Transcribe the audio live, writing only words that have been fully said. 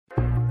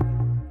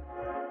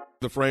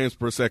The Frames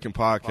Per Second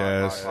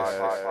podcast.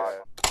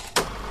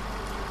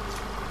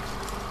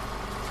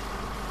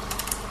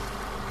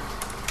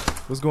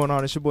 What's going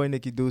on? It's your boy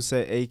Nicky Duce,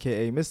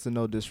 a.k.a. Mr.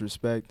 No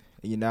Disrespect,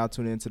 and you're now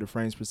tuning into the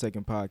Frames Per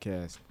Second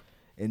podcast.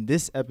 In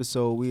this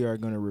episode, we are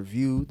going to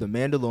review The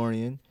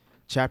Mandalorian,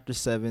 Chapter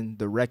 7,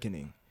 The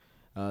Reckoning,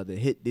 the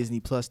hit Disney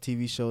Plus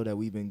TV show that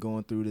we've been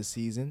going through this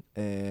season.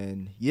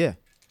 And yeah,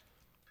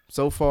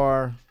 so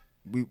far,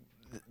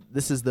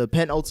 this is the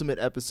penultimate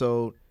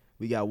episode.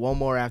 We got one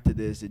more after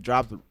this. It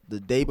dropped the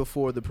day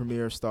before the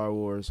premiere of Star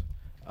Wars,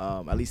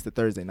 at least the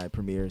Thursday night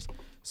premieres.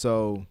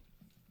 So,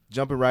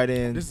 jumping right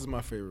in. This is my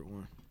favorite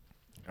one.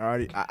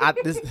 Alrighty, I'm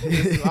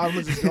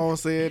just gonna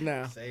say it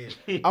now. Say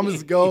it. I'm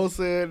just gonna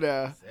say it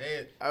now. Say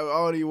it. I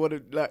already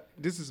want to.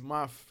 This is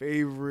my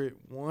favorite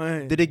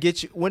one. Did it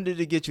get you? When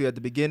did it get you? At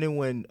the beginning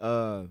when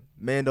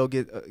Mando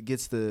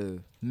gets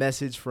the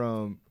message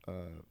from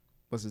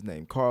what's his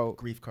name? Carl.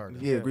 Grief Carter.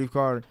 Yeah, Grief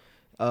Carter.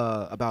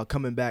 About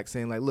coming back,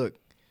 saying like, look,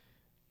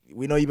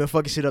 we know you've been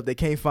fucking shit up. They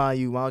can't find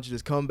you. Why don't you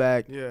just come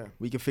back? Yeah.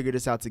 We can figure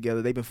this out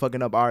together. They've been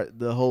fucking up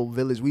the whole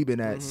village we've been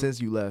at since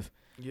you left.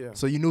 Yeah.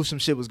 So you knew some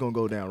shit was gonna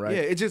go down, right?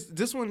 Yeah.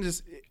 This one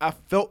I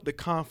felt the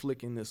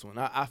conflict in this one.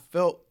 I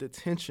felt the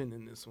tension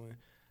in this one,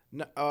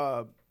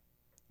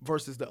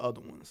 versus the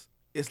other ones.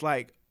 It's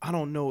like I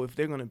don't know if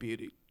they're gonna be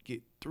able to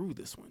get through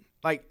this one.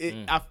 Like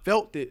I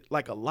felt it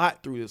like a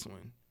lot through this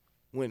one.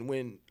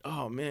 When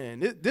oh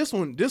man, this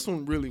one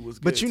really was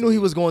good. But you knew he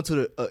was going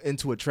to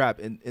into a trap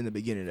in the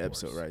beginning of the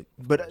episode, right?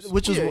 But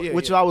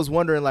which I was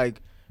wondering,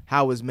 like,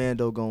 how is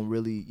Mando going to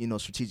really,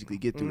 strategically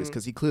get through this?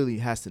 Because he clearly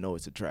has to know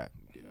it's a trap.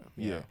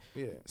 Yeah.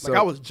 So, like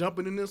I was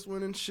jumping in this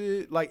one and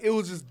shit. Like it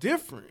was just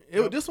different.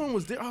 This one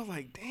was I was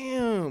like,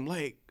 damn,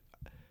 like,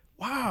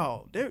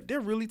 wow, they're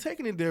really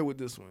taking it there with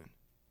this one.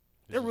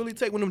 They're really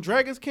when them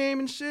dragons came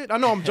and shit. I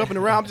know I'm jumping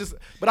around,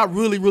 but I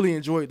really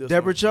enjoyed this.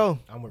 Deborah one. Cho,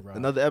 I'm with Rob.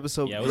 another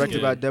episode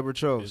directed by Deborah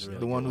Cho, really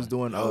the one good. who's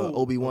doing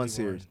Obi-Wan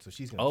series. So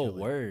she's gonna kill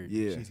it. Word.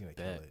 Yeah, She's gonna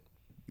kill it.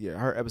 Yeah,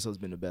 her episode's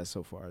been the best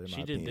so far.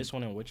 She did this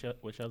one and which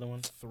other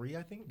one? 3,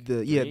 I think.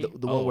 The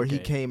one where he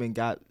came and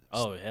got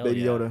hell Baby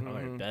yeah. Yoda. I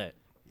heard that.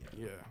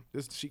 Yeah,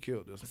 she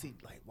killed this. But see,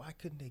 like, why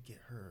couldn't they get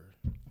her?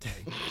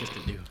 Just to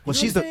do. Well,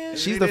 she's the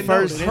didn't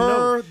first. know.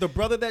 Her, the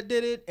brother that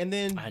did it, and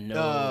then I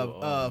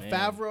know. Man.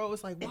 Favreau.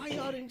 It's like, why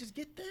y'all didn't just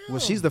get them? Well,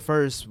 she's the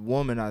first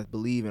woman, I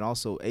believe, and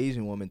also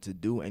Asian woman to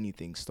do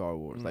anything Star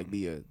Wars, like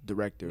be a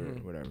director or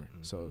whatever.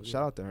 So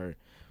shout out to her.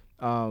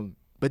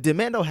 But did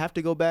Mando have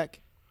to go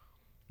back?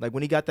 Like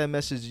when he got that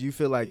message, you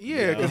feel like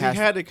Because he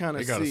had to kind of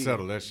They see. got to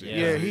settle that shit.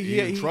 Yeah, he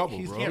in trouble,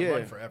 He bro. can't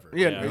run forever.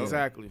 Yeah, Yeah.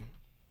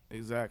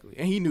 exactly,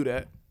 and he knew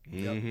that.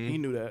 Mhm. He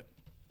knew that.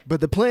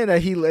 But the plan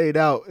that he laid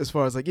out, as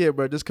far as like, yeah,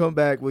 bro, just come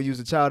back. We'll use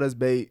the child as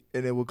bait,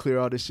 and then we'll clear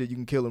all this shit. You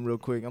can kill him real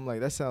quick. I'm like,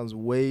 that sounds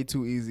way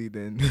too easy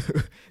than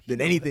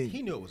anything.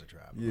 He knew it was a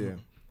trap. Yeah.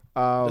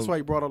 That's why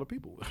he brought all the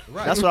people.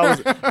 Right. That's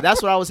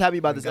what I was happy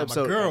about this Got my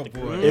episode. girl,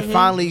 boy. It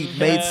finally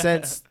made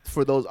sense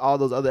for all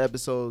those other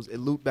episodes. It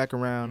looped back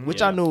around,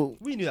 which I knew.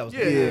 We knew that was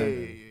Yeah.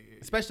 good.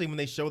 Especially when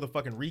they show the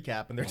fucking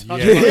recap and they're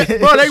talking Yeah. about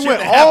Bro, they shit went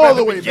that happened all at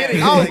the way back.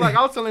 beginning.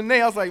 I was telling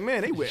Nate, I was like,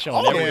 man, they went Showing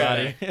all the way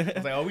everybody. back.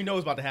 It's like, oh, we know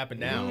what's about to happen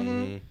now.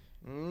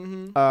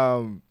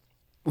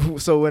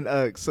 So when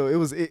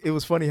it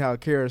was funny how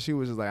Kara, she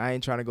was just like, I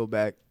ain't trying to go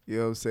back. You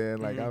know what I'm saying?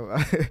 Like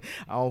I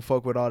don't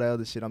fuck with all that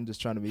other shit. I'm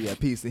just trying to be at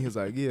peace. And he was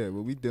like, yeah,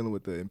 well, we dealing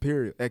with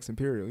the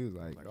ex-Imperial. He was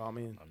like, Like, oh, I'm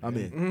in. I'm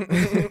in. Do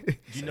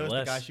you Say notice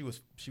less. the guy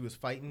she was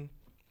fighting?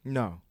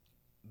 No.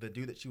 The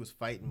dude that she was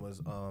fighting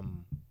was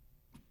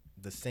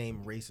the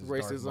same race as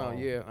Races Darth on,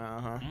 Maul.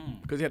 yeah,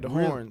 because he had the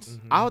Really? horns.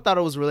 I thought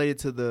it was related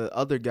to the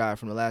other guy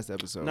from the last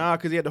episode. Nah,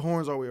 because he had the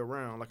horns all the way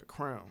around like a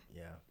crown.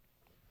 Yeah.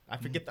 I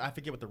forget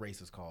what the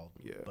race is called.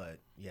 Yeah. But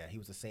yeah, he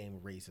was the same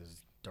race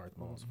as Darth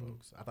Maul's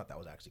folks. I thought that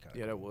was actually kind of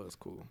Yeah, that was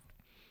cool.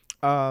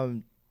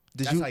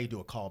 That's how you do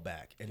a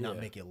callback and not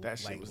make it That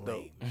shit like was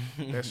lame.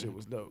 dope. That shit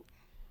was dope.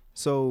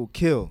 So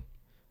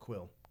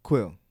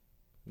Quill,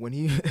 when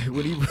he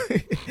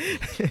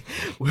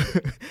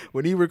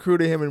when he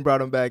recruited him and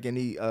brought him back and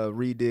he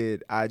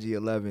redid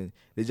IG-11,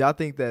 did y'all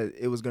think that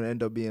it was gonna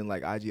end up being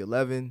like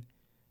IG-11?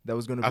 That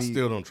was gonna be. I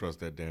still don't trust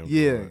that damn.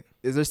 Yeah. droid.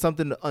 Is there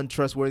something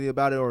untrustworthy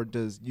about it, or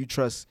does you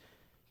trust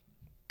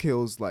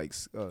Quill's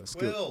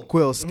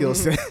skill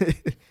set?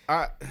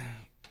 I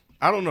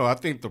don't know. I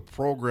think the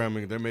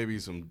programming, there may be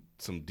some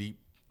deep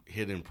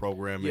hidden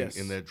programming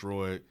in that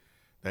droid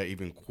that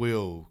even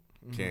Quill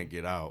can't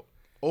get out.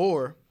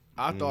 Or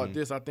I thought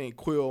I think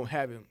Quill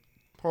having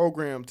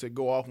programmed to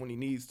go off when he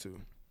needs to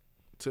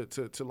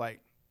like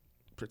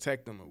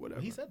protect them or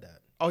whatever. He said that.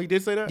 Oh, he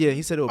did say that? Yeah,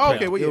 he said it'll,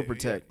 Okay, well, it'll yeah,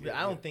 protect.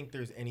 I don't think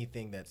there's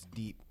anything that's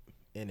deep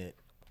in it.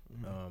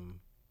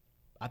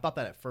 I thought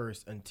that at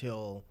first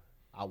until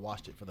I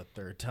watched it for the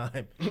third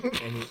time.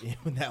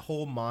 And that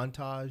whole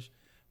montage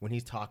when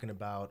he's talking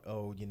about,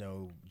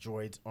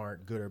 droids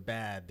aren't good or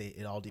bad.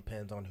 It all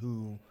depends on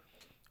who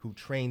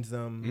trains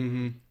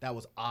them. That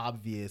was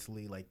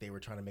obviously like they were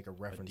trying to make a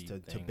reference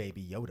to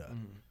Baby Yoda.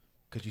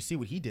 because you see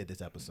what he did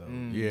this episode.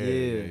 Yeah.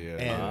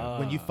 And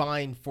when you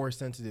find force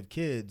sensitive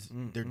kids,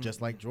 they're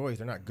just like droids.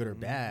 They're not good or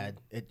bad.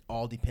 It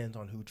all depends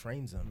on who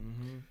trains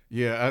them.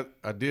 Yeah,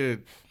 I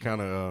did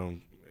kind of.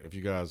 If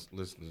you guys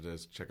listen to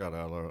this, check out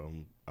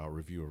our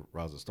review of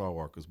Rise of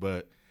Skywalkers.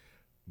 But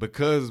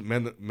because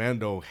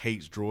Mando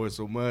hates droids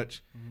so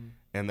much,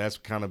 and that's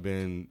kind of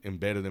been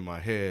embedded in my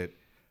head,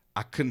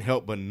 I couldn't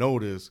help but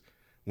notice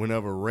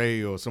whenever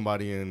Rey or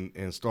somebody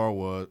in Star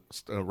Wars,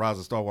 Rise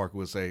of Skywalker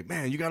would say,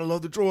 "Man, you gotta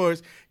love the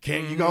droids.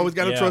 You always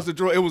gotta trust the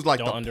droid." It was like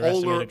Don't the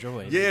polar. underestimate a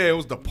droid. Yeah, it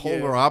was the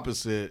polar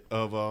opposite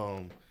of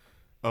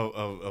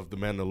the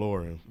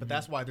Mandalorian. But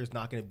that's why there's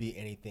not going to be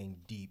anything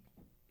deep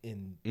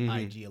in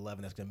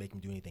IG-11 that's going to make him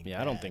do anything. Yeah,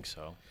 bad. I don't think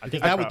so. I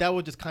Because think that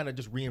would just kind of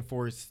just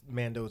reinforce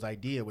Mando's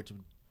idea, which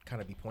would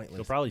kind of be pointless.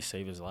 he'll probably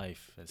save his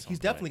life. He's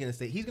definitely going to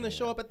say he's going to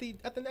show up at the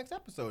next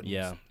episode.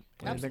 Yeah.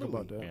 I didn't think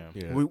Absolutely. about that.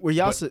 Yeah. Yeah.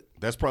 Y'all But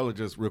that's probably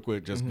just real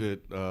quick, just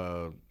good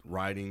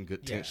writing,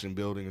 good tension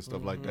building and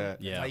stuff like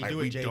that. Yeah. How you Like, do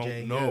we it, JJ.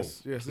 don't know.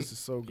 Yes, this is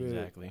so good.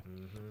 Exactly.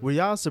 Were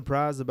y'all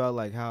surprised about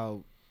like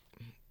how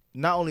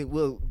not only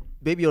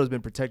Baby Yoda's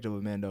been protective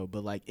of Mando,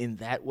 but like in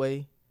that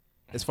way,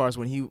 as far as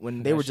when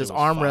they That were shit just was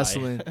arm fire.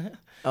 wrestling,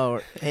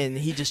 and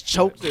he just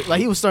choked her,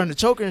 like he was starting to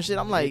choke her and shit.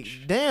 I'm like,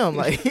 damn,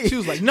 like She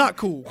was like, not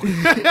cool.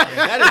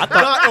 That is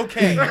not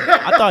okay.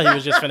 I thought he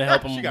was just gonna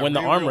help She him got win the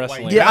real arm white.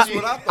 wrestling. Yeah, That's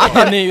what I thought.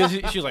 And then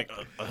she was like,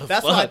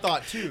 That's what I fuck.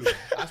 thought too.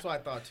 That's what I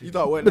thought too. You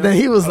thought what? but then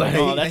he was like,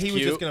 like, oh, that that's he was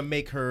cute. just gonna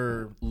make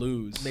her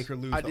lose. lose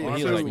I the did arm.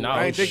 He was like, too. no,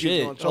 I didn't think he was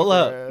shit. gonna choke Hold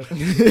her up. ass.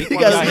 he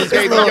got his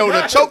his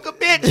Yoda, choke a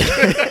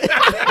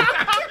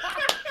bitch.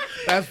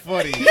 That's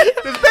funny.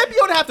 Does Baby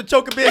Yoda have to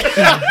choke a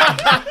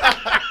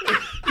bitch?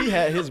 He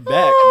had his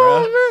back,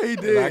 bro. man, he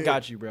did. I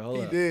got you, bro. Hold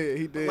He up. did.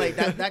 He did. Like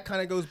that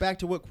kind of goes back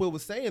to what Quill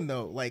was saying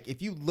though. Like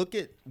if you look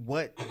at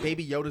what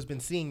Baby Yoda's been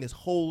seeing this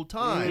whole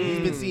time, he's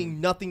been seeing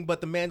nothing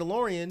but the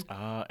Mandalorian.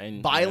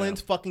 And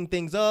Violence, fucking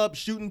things up,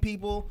 shooting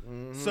people.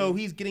 So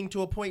he's getting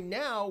to a point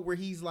now where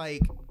he's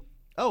like,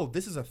 "Oh,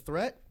 this is a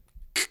threat.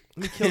 Let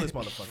me kill this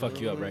motherfucker." fuck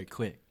you up right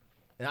quick.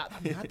 And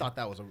I thought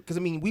that was because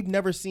we've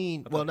never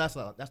seen. Well, that's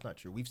not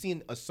true. We've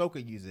seen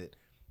Ahsoka use it,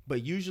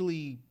 but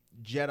usually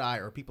Jedi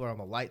or people are on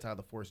the light side of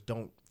the Force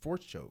don't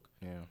force choke.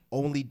 Yeah.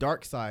 Only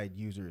dark side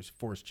users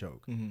force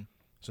choke.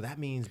 So that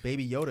means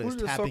Baby Yoda What is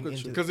does tapping Ahsoka into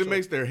choke? Because it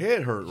makes their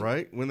head hurt,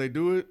 right? When they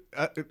do it.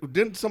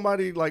 Didn't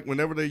somebody, like,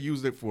 whenever they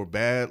used it for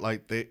bad,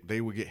 like,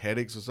 they would get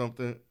headaches or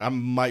something? I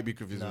might be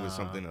confusing with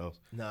something else.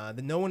 Nah,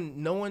 no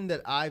one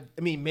that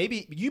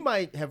maybe you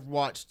might have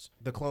watched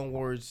the Clone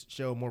Wars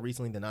show more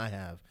recently than I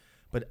have,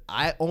 but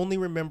I only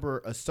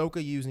remember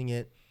Ahsoka using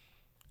it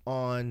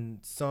on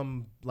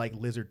some like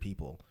lizard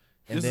people.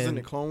 And this then, is in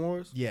the Clone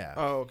Wars? Yeah.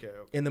 Oh, okay.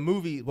 In the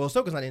movie, well,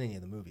 Ahsoka's not in any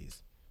of the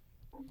movies.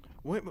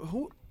 Wait,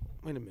 who?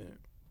 Wait a minute.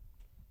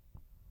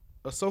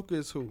 Ahsoka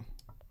is who?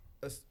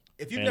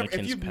 If you've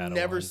Anakin's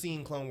never Padawan.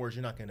 seen Clone Wars,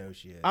 you're not gonna know who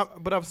she is.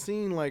 But I've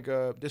seen like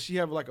does she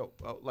have like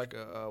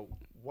a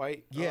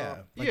white? Yeah.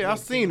 Like yeah, the I've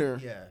seen her.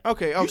 Yeah.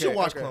 Okay. You should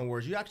watch okay. Clone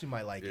Wars. You actually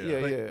might like it. Yeah,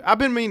 But yeah. I've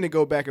been meaning to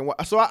go back and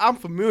watch. So I'm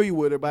familiar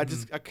with her, but I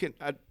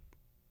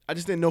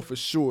just didn't know for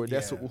sure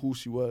that's Yeah. who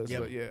she was.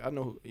 Yep. But yeah, I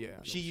know. I know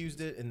She used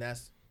it, and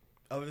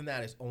other than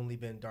that, it's only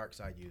been dark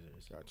side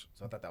users. Gotcha.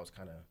 So I thought that was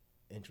kind of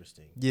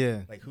interesting.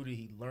 yeah. Like, who did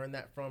he learn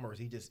that from, or is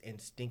he just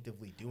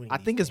instinctively doing? I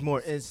these think it's things?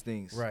 more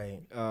instincts, Right.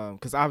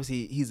 Because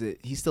obviously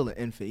he's still an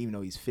infant, even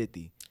though he's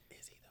 50.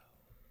 Is he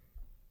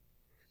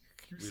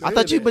though? I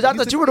thought you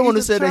were the one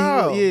who said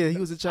that. He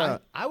was a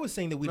child. I was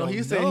saying that we No, don't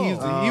he's know. saying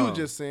he was Oh.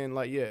 just saying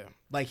like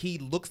Like he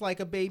looks like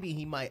a baby.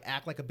 He might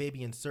act like a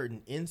baby in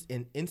certain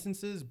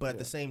instances, but at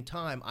the same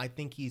time, I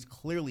think he's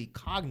clearly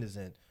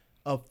cognizant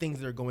of things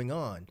that are going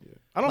on.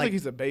 I don't Like- think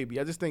he's a baby.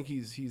 I just think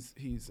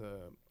he's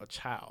a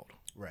child.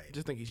 Right. I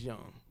just think he's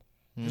young.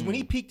 Because when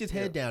he peeked his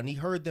head down, he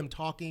heard them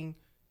talking,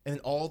 and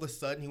all of a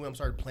sudden he went and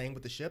started playing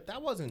with the ship.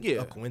 That wasn't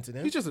a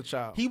coincidence. He's just a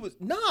child. He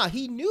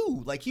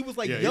knew. Like he was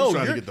like, Yeah, he "Yo, was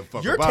trying to you're, get the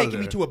fuck you're up outta taking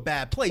me there. to a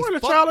bad place. Why would a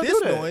Fuck child do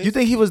this that? noise." You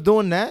think he was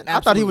doing that? I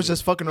thought he was Absolutely.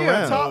 just fucking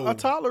yeah, around. a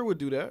toddler would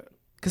do that.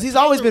 Because he's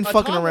always been A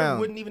fucking toddler around.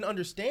 Wouldn't even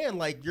understand.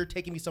 Like you're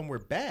taking me somewhere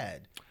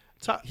bad.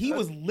 He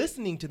was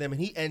listening to them,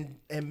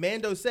 and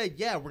Mando said,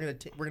 "Yeah, we're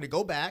gonna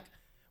go back.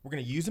 We're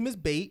gonna use him as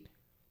bait,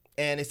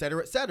 and et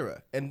cetera, et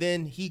cetera." And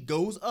then he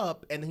goes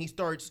up, and then he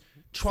starts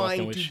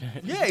trying with to.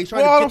 shit. Yeah, he's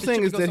trying Well, all to I'm get the saying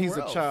ship is to go that he's a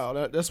somewhere else.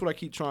 child. That's what I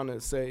keep trying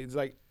to say. It's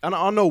like I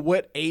don't know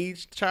what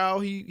age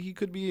child he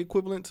could be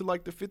equivalent to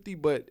like the 50,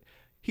 but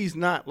he's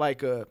not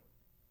like a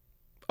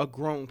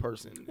grown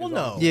person. Well, is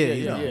no. all. Yeah,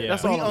 yeah.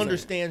 That's But all he I'm saying.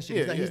 understands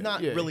shit. He's not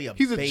really a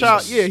He's a baby.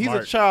 child. Yeah, he's a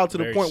Smart, child to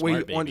the very point where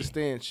smart he baby.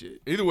 understands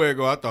shit. Either way it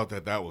go, I thought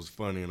that was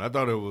funny, and I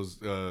thought it was,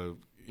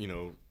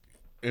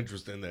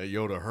 interesting that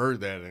Yoda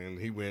heard that, and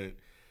he went,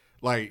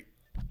 like,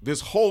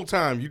 this whole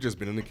time you just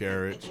been in the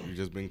carriage, you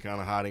just been kind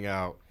of hiding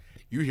out.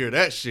 You hear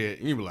that shit,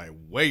 and you be like,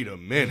 wait a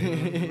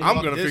minute, I'm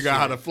gonna this figure out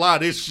how to fly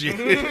this shit.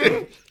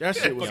 That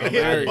shit was Hit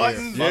hilarious.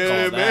 buttons. Fuck Yeah,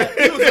 all man.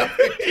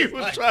 that. He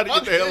was trying to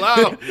get the hell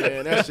out.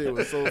 Man, that shit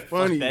was so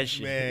funny. That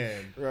shit.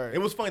 Man, Right. It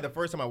was funny the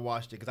first time I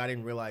watched it because I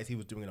didn't realize he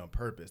was doing it on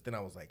purpose. Then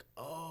I was like,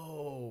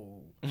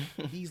 oh,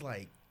 he's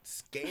like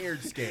scared.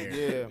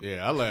 Yeah.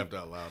 Yeah, I laughed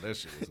out loud. That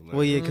shit was hilarious.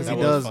 Well, yeah, because That he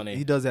was does. funny.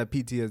 He does have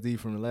PTSD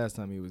from the last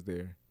time he was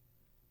there.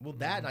 Well,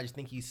 and I just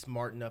think he's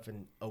smart enough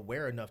and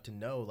aware enough to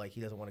know, like,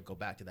 he doesn't want to go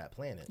back to that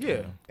planet.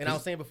 Yeah. And I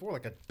was saying before,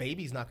 like, a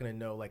baby's not going to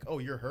know, like, oh,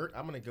 you're hurt,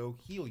 I'm going to go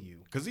heal you.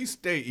 Because he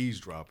stayed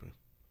eavesdropping.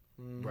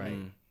 Right.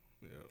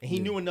 Yeah. And he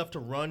knew enough to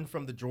run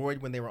from the droid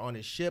when they were on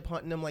his ship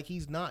hunting him. Like,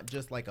 he's not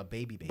just like a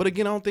baby. But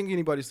again, I don't think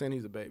anybody's saying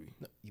he's a baby.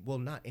 No, well,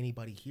 not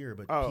anybody here,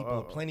 but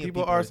People plenty of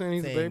people are are saying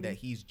he's a baby? that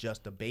he's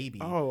just a baby.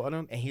 Oh, I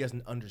don't. And he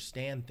doesn't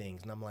understand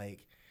things. And I'm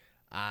like,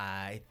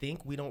 I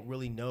think we don't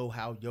really know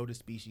how Yoda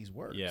species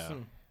works. Yeah.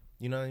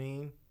 You know what I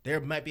mean? There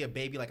might be a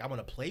baby like, I'm going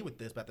to play with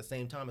this, but at the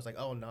same time, it's like,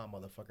 oh, nah,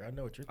 motherfucker, I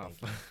know what you're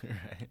thinking.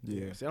 Right.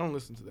 Yeah. See, I don't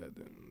listen to that.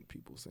 Then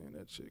people saying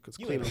that shit because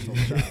You clearly ain't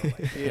he's no a child child.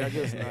 like that. Yeah, I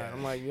guess not.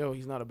 I'm like, yo,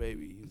 he's not a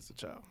baby. He's a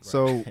child.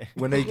 So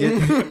when they get,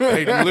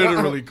 They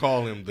literally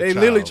call him the They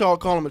child. literally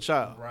call him a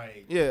child.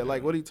 Right. Yeah,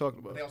 like what are you talking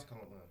about? They also call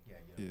him,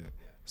 yeah.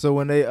 so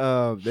when they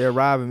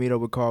arrive and meet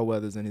up with Carl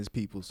Weathers and his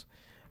peoples,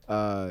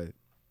 Rod,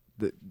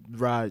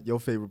 your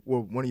favorite,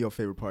 well, one of your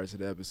favorite parts of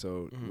the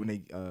episode when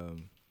they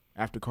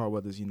after Carl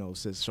Weathers,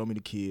 says, "Show me the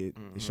kid,"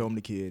 they show him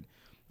the kid,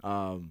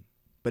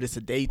 but it's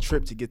a day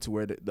trip to get to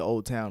where the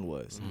old town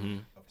was,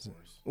 Of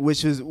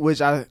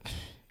course.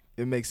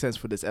 it makes sense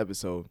for this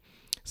episode.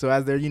 So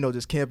as they're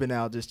just camping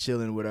out, just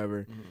chilling,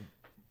 whatever.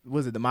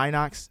 Was it the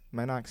Minox?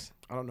 I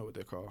don't know what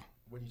they're called.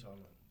 What are you talking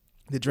about?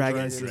 The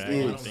dragons.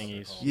 Dragon Yeah.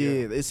 thingies.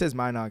 Yeah, it says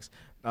Minox.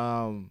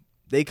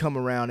 They come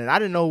around, and I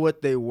didn't know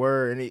what they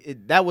were, and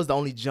that was the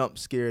only jump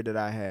scare that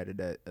I had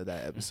of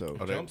that episode.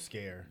 Oh, Jump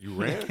scare. You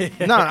ran?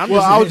 I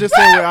was just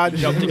saying where I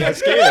Jumped and got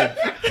scared.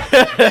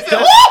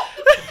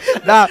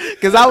 Nah,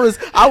 because I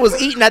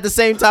was eating at the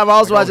same time I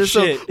was Like, watching. oh,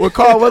 So shit. when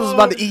Carl Weathers was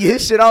about to eat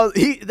his shit,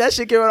 that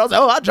shit came out. I was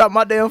like, oh, I dropped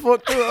my damn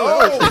fork too.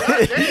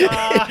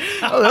 That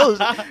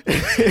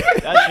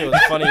shit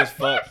was funny as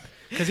fuck.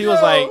 Because he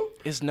was like,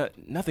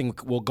 nothing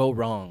will go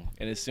wrong.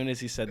 And as soon as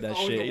he said that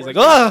shit, he's like,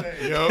 oh!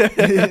 Yo,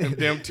 them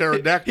damn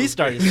pterodactyls. He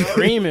started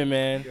screaming,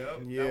 man.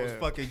 Yeah. That was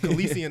fucking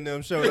Khaleesi and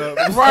them showed up.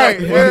 Right,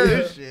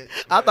 Yeah. Shit.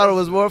 I thought it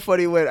was more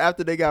funny when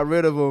after they got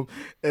rid of him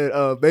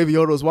and Baby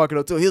Yoda was walking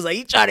up to him. He was like,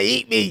 he trying to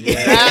eat me.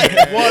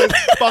 That was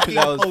fucking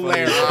That was funny.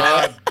 hilarious.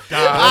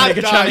 That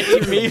nigga trying to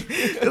eat me.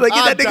 He's like,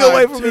 get that nigga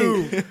away from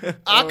me.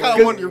 I kind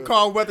of wonder if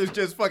Carl Weathers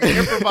just fucking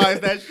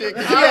improvised that shit.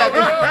 'Cause he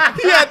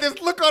had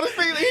this look on his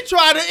face. He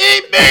tried to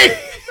eat me.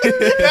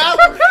 That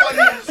was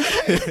funny as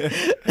shit.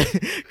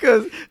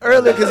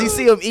 Because he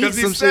see him eat Because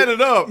he some set shit.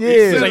 it up. Yeah. He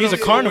set He's like, it he's up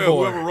a so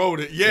carnivore. well, whoever wrote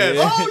it. Yes.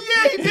 Oh,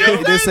 yeah, he did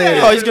He did say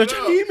that. that. Oh, he's going to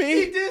try to eat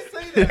me. He did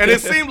say that. And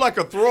it seemed like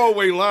a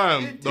throwaway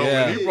line, though,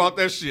 Yeah. when he brought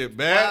that shit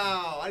back.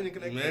 Wow, I didn't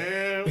connect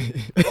that. Man.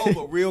 Oh,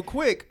 but real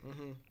quick.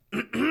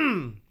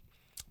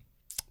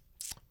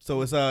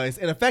 So it's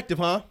ineffective,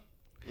 huh?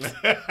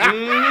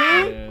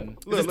 Man.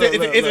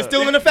 Is it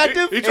still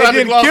ineffective? He tried to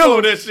didn't gloss kill over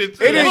him. that shit,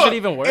 too. It That didn't- shit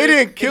even work? It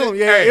didn't kill him.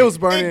 Yeah, Hey, it was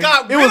burning. it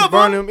got It rid was of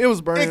burning him? him. It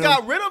was burning It him.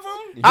 got rid of him?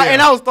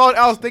 And I was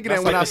thinking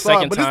That's that when like I the saw it,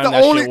 second but this is time the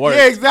that only. shit worked.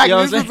 Yeah, exactly. You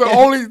know This what is I'm the saying?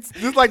 only.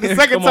 This is like the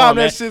second Come time on,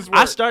 man. that shit's I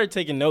worked. started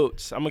taking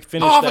notes. I'm going to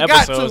finish Oh, I the forgot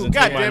episodes to. and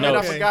God take my damn it, I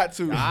notes. forgot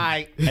to. All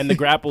right. And the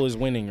grapple is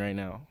winning right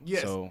now.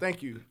 Yes, So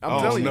thank you. I'm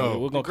Oh, telling no. you,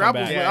 We're the gonna come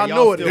grapples. back. I Yeah, know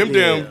y'all it. still Them is.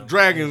 damn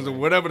dragons or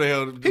whatever the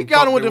hell. He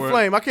got him with the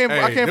flame. I can't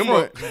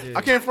front.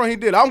 I can't front. He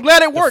did. I'm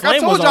glad it the worked. I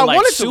flame told was you I on like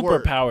wanted to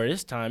work. superpower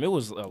this time. It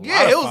was a lot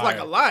Yeah, of it was fire. like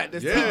a lot.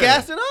 This Yeah. time. He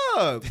gassed it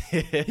up.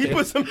 He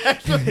put some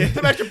extra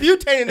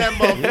butane in that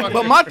motherfucker.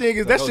 But my thing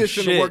is that Oh, shit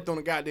shouldn't have shit. worked on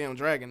the goddamn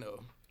dragon though.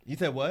 You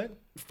said what?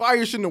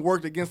 Fire shouldn't have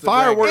worked against the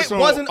Fireworks dragon.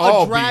 It wasn't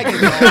all a dragon,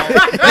 beef. dog.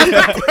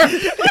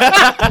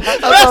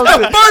 That's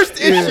the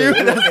first issue.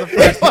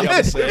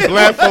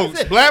 Black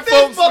folks. Black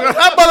folks.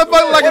 That motherfucker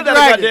looked like a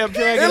dragon. goddamn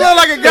dragon. It looked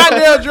like a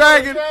goddamn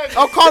dragon.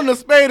 I'm calling a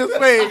spade a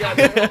spade.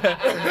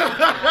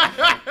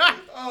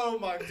 Oh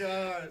my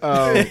god.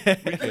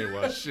 We can't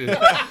watch shit.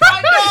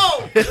 I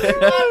know.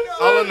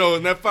 All I know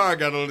is that fire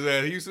got on his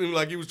ass. He seemed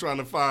like he was trying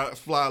to fly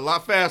a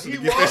lot faster to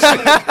get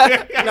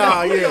that shit.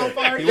 Nah,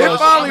 yeah. He It was-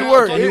 finally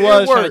worked. He It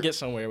was trying to worked. get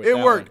somewhere with It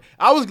that worked. one.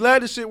 I was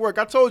glad this shit worked.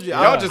 I told you.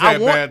 Y'all just I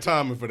had want- bad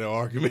timing for that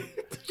argument.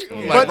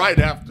 Like But- right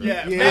after.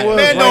 Yeah, Yeah, man, it was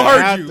man right don't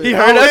hurt after. you. He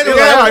heard us. yeah, All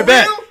right, for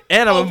bet. real?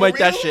 And I'm Oh, going to make for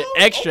that real? shit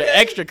extra, Okay.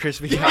 extra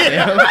crispy.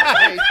 Goddamn.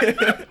 I'm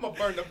gonna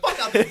burn the fuck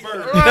out this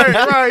bird.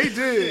 Right, he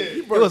did. He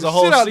It burned was the a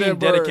whole shit out scene that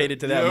bird. dedicated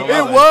to that Yeah. moment.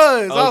 It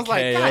was. I was like,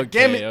 Okay, God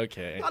damn it.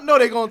 Okay. I know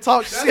they gonna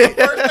talk That's shit.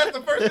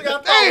 the first thing I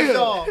thought Damn. was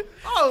y'all.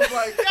 I was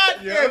like, God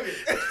damn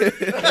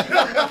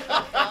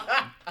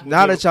it.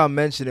 Now that y'all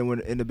mentioned it,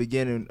 when in the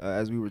beginning,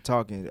 as we were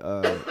talking,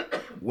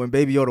 when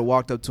Baby Yoda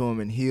walked up to him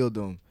and healed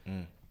him,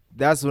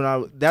 that's when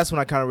I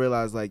kind of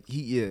realized like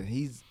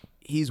he's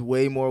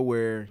way more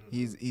aware.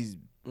 He's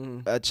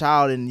a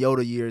child in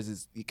Yoda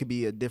years. It could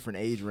be a different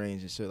age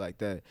range and shit like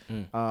that.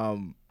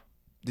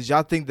 Did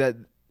y'all think that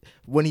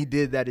when he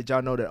did that? Did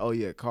y'all know that? Oh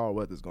yeah, Carl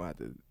Weathers gonna have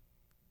to.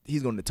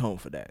 he's gonna atone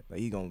for that. Like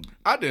he gonna.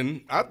 I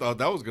didn't. I thought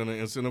that was gonna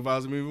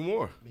incentivize him even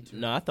more. Me too.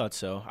 No, I thought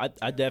so.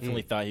 I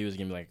definitely thought he was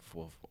gonna be like,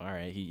 well, all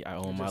right, I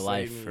own my Just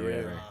life save or me, yeah.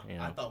 whatever. You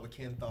know? I thought what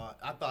Ken thought.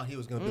 I thought he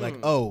was gonna be like,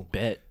 oh,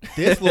 Bet.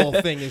 this little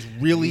thing is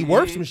really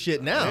worth some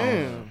shit now.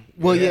 Damn.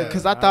 Well, yeah, Yeah,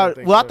 because I I didn't thought.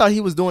 think Well, I that. thought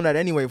he was doing that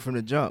anyway from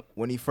the jump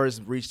when he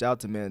first reached out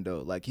to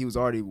Mando. Like he was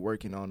already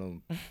working on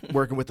him,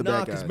 working with the No,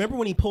 bad because guys. remember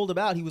when he pulled him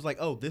out, he was like,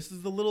 "Oh, this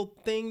is the little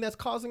thing that's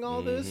causing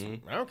all this."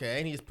 Mm-hmm. Okay,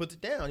 and he just puts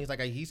it down. He's like,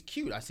 "He's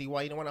cute. I see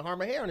why you don't want to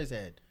harm a hair on his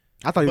head."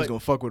 I thought he was but- gonna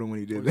fuck with him when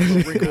he did Little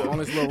that. wrinkle on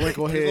his little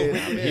wrinkle head.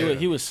 Yeah.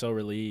 He was so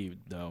relieved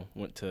though.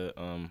 Went to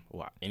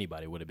well,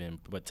 anybody would have been,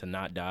 but to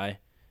not die,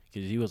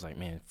 because he was like,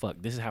 man, fuck,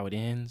 this is how it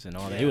ends and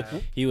all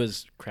that. He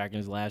was cracking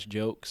his last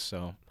jokes,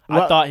 so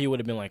Well, I thought he would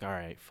have been like, all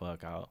right,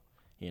 fuck,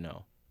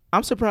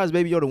 I'm surprised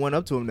Baby Yoda went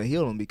up to him to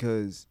heal him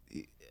because,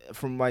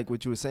 from like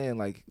what you were saying,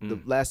 like the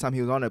last time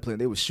he was on that plane,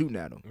 they was shooting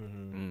at him.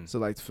 Mm-hmm. So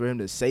like for him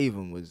to save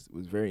him was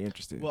very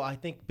interesting. Well, I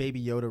think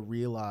Baby Yoda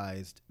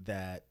realized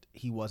that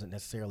he wasn't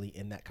necessarily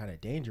in that kind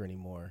of danger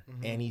anymore,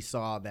 and he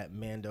saw that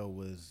Mando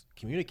was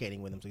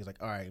communicating with him. So he's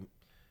like, "All right,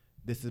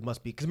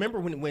 must be." Because remember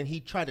when he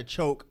tried to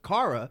choke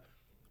Kara,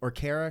 or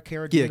Kara,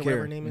 Yeah, Jane, or whatever Kara.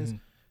 her name is,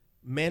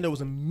 Mando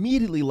was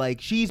immediately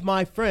like, "She's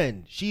my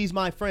friend. She's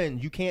my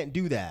friend. You can't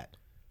do that."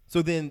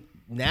 So then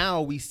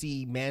now we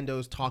see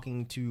Mando's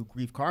talking to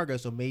Grief Karga.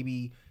 So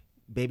maybe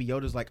Baby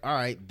Yoda's like, "All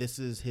right, this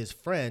is his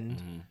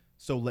friend.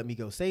 So let me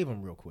go save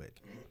him real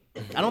quick."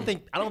 I don't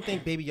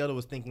think Baby Yoda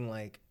was thinking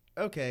like,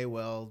 okay,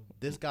 well,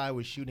 this guy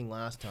was shooting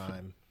last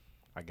time.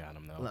 I got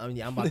him though. I mean,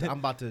 yeah, I'm about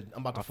to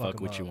I'll fuck fuck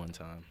him with up. you one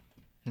time.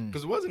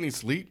 Because wasn't he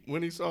asleep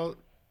when he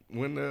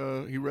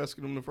he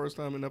rescued him the first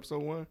time in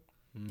episode 1?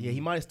 Yeah, he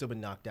might have still been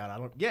knocked out. I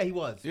don't. Yeah, he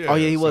was. Yeah. Oh,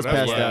 yeah, he was that's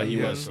passed why- out. He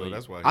Yeah, was so asleep.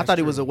 that's why. I thought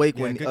he was true. awake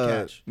Yeah, when good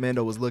catch.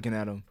 Mando was looking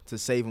at him to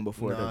save him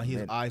before. No, his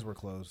Man- eyes were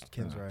closed.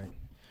 Ken's right.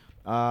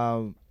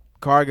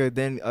 Karga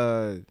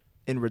then,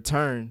 in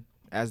return,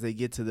 as they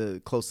get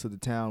close to the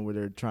town where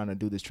they're trying to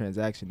do this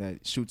transaction,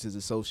 that shoots his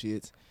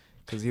associates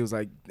because he was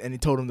like, and he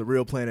told him the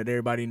real plan that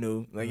everybody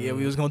knew. Like, yeah,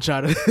 we was gonna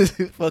try to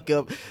fuck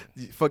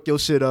your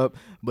shit up,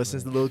 but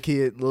since the little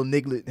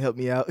Niglet helped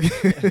me out.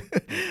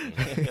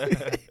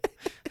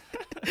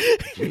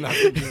 You're not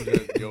gonna do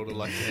that, Yoda,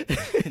 like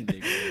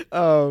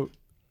that.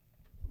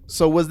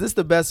 So was this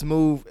the best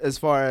move as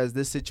far as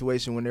this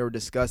situation when they were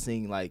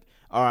discussing, like,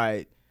 all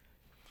right,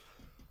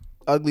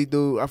 ugly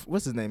dude,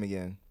 what's his name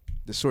again?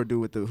 The short dude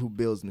with who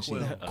builds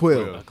machine.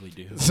 Quill. Ugly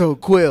dude. So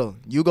Quill,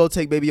 you go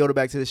take Baby Yoda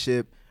back to the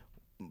ship.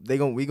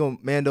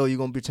 Mando, you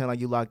gonna pretend like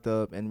you locked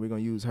up, and we're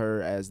gonna use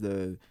her as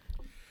the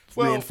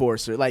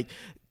reinforcer. Like,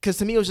 cause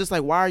to me it was just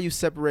like, why are you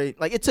separate?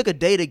 Like, it took a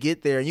day to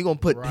get there, and you gonna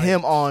put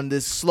him on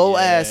this slow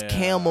ass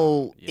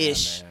camel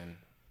ish. Man.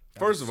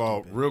 First of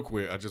all, real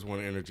quick, I just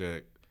want to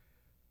interject.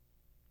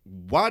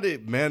 Why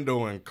did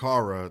Mando and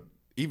Kara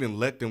even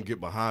let them get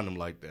behind him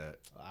like that?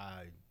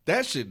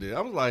 That shit did.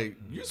 I was like,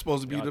 you're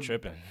supposed to be Y'all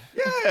tripping.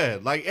 Yeah,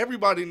 like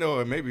everybody know,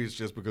 and maybe it's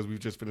just because we've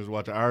just finished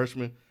watching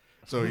Irishman.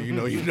 So you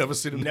never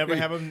sit in Never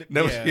have him.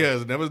 never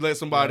yeah. never let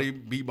somebody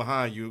be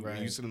behind you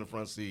and you sit in the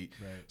front seat.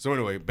 Right. So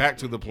anyway, back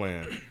to the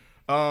plan.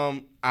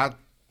 I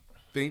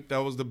think that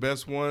was the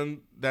best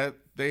one that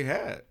they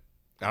had.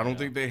 I don't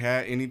think they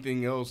had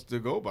anything else to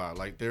go by.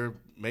 Like, they're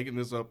making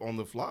this up on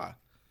the fly.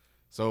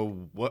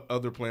 So what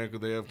other plan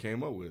could they have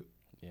came up with?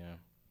 Yeah.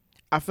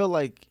 I feel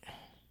like,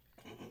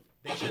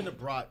 They shouldn't have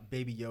brought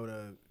Baby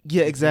Yoda.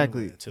 yeah,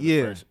 exactly.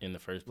 In the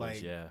first place,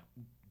 Like, yeah.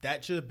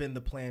 That should have been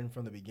the plan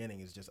from the beginning.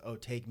 Is just, oh,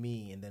 take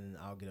me and then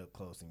I'll get up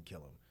close and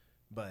kill him.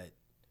 But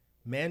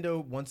Mando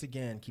once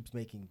again keeps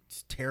making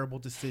terrible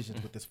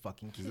decisions with this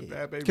fucking He's a kid.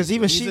 bad baby. Because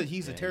even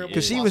He's a terrible.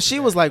 Because Yeah. she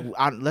was like,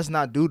 let's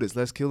not do this.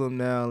 Let's kill him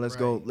now. Let's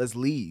go. Right. Let's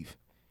leave.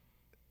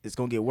 It's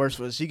gonna get worse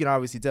for us. She can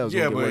obviously tell. It's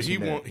Yeah, gonna get but worse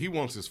from that. he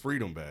wants his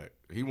freedom back.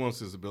 He wants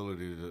his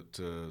ability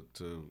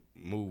to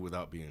move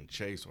without being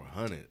chased or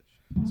hunted.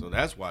 So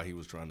that's why he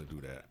was trying to do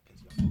that.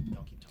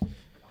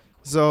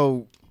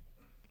 So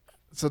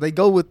they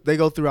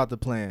go throughout the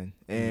plan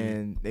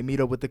and they meet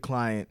up with the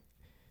client.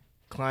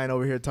 Client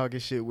over here talking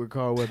shit with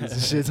Carl Weathers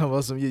and shit, talking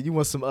about some, you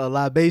want some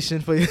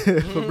libation for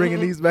for bringing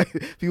these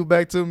people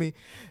back to me,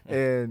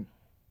 and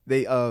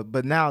they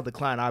but now the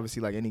client,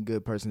 obviously, like any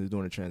good person who's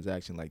doing a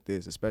transaction like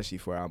this, especially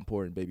for how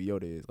important Baby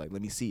Yoda is, like,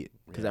 let me see it,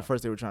 because at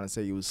first they were trying to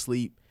say you was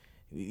asleep,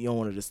 you don't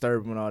want to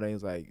disturb him and all that.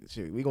 He's like,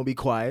 shit, we gonna be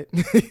quiet.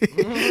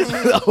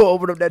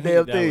 Open up that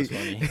damn That thing. was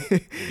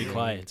funny. Be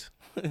quiet.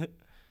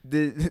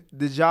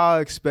 Did y'all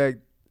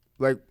expect,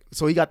 like,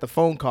 so he got the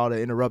phone call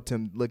to interrupt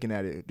him looking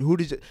at it? Who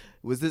did you,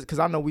 was this, because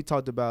I know we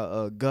talked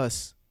about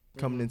Gus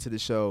coming into the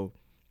show,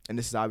 and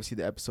this is obviously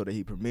the episode that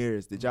he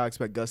premieres. Did y'all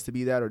expect Gus to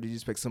be that, or did you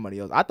expect somebody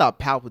else? I thought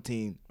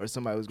Palpatine or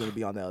somebody was going to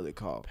be on the other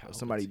call, or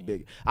somebody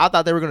big. I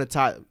thought they were going to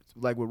tie,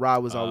 like what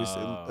Rod was always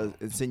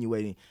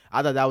insinuating.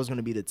 I thought that was going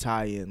to be the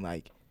tie-in,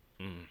 like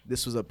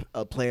this was a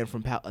plan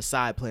from a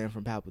side plan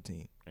from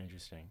Palpatine.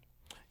 Interesting.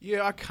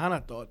 Yeah, I kind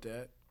of thought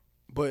that,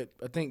 but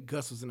I think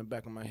Gus was in the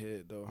back of my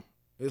head though.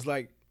 It's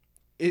like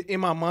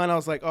in my mind, I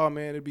was like, oh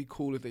man, it'd be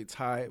cool if they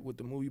tie it with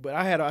the movie. But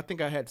I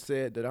think I had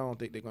said that I don't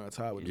think they're gonna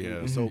tie it with the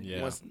movie.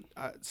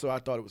 So I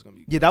thought it was gonna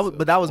be. Yeah,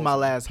 that was my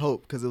last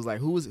hope because it was like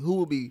who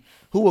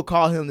would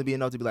call him to be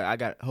enough to be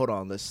like, hold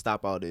on, let's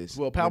stop all this.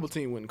 Well,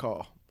 Palpatine wouldn't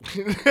call.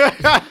 He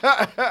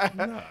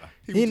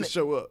would just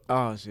show up.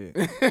 Oh shit!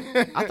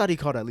 I thought he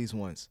called at least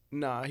once.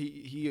 Nah,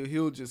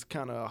 he'll just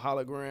kind of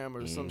hologram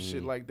or some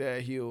shit like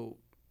that. He'll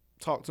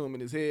talk to him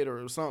in his head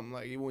or something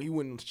like he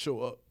wouldn't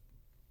show up.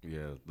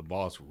 Yeah, the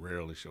boss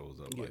rarely shows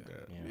up like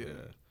that. Yeah.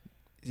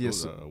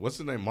 Yes. What's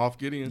his name? Moff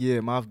Gideon? Yeah,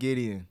 Moff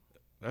Gideon.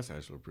 That's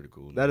actually pretty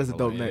cool. That is a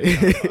dope name.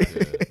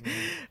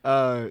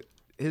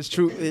 His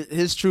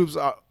troops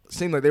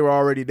seemed like they were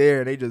already there,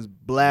 and they just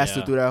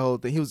blasted through that whole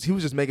thing. He was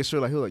just making sure,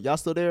 like, he was like, y'all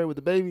still there with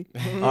the baby?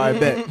 All right,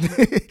 bet.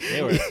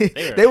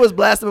 They was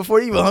blasting before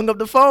he even hung up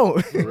the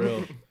phone. For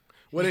real.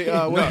 What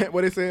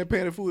they saying?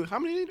 Panic food. How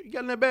many you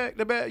got in that bag?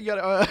 That bag you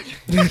got.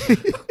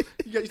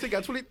 You still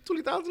got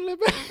 20,000 in that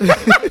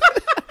bag.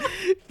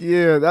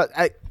 Yeah,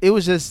 it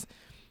was just,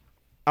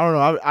 I don't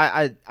know.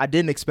 I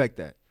didn't expect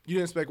that. You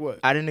didn't expect what?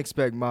 I didn't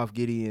expect Moff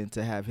Gideon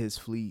to have his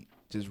fleet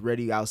just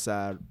ready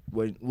outside,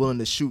 willing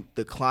to shoot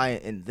the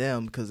client and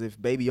them. Because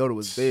if Baby Yoda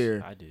was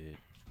there, I did.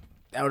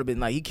 That would have been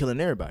like he killing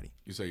everybody.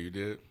 You say you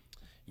did?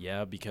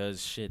 Yeah,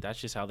 because shit, that's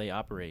just how they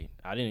operate.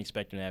 I didn't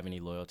expect him to have any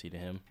loyalty to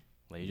him.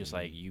 Like, he's just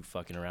like, you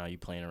fucking around, you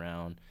playing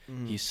around.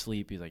 He's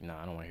asleep. He's like,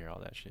 nah, I don't want to hear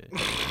all that shit.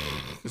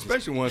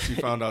 Especially once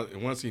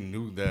he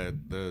knew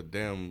that the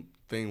damn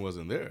thing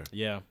wasn't there.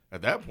 Yeah.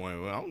 At that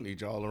point, well, I don't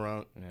need y'all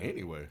around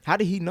anyway. How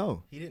did he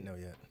know? He didn't know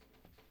yet.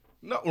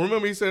 No,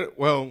 remember he said,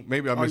 well,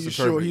 maybe I misinterpreted. Are you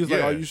sure? He was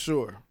like, are you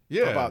sure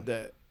about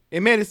that? It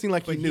made it seem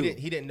like he knew.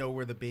 He didn't know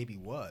where the baby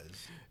was.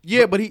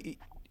 Yeah, but he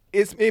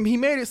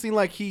made it seem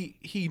like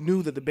he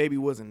knew that the baby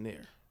wasn't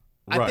there.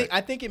 Right. I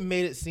think it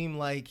made it seem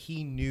like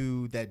he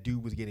knew that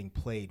dude was getting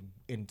played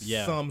in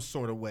some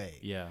sort of way.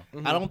 Yeah.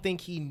 Mm-hmm. I don't think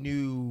he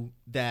knew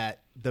that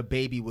the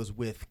baby was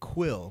with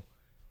Quill.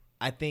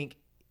 I think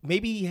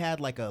maybe he had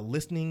like a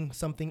listening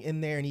something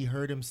in there and he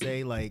heard him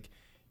say like,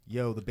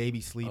 yo, the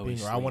baby's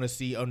sleeping, or I want to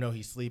see, oh no,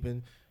 he's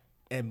sleeping.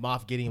 And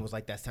Moff Gideon was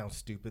like, that sounds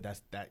stupid.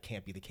 That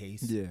can't be the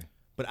case. Yeah.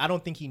 But I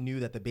don't think he knew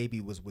that the baby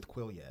was with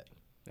Quill yet.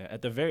 Yeah,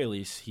 at the very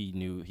least, he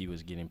knew he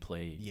was getting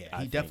played. Yeah,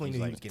 he definitely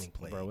knew he was getting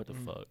played. Bro, what the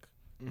fuck?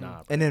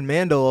 Nah, bro. And then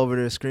Mando over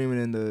there screaming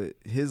in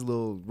his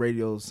little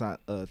radio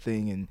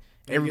thing, and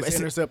everybody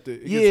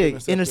intercepted.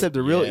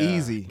 Intercepted real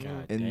easy.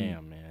 God and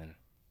damn, man.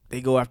 They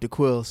go after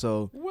Quill.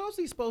 So what else is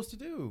he supposed to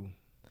do?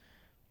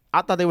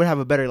 I thought they would have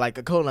a better like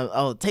a code name.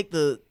 Oh, take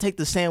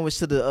the sandwich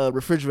to the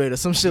refrigerator.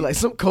 Some shit like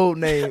some code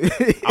name.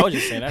 I was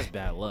just saying that's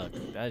bad luck.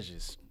 That's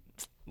just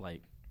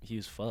like he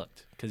was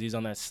fucked because he's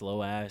on that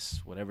slow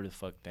ass whatever the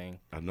fuck thing.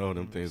 I know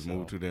them things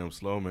move too damn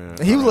slow,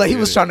 man. He was like he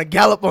was trying to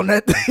gallop on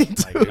that thing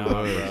too. Like,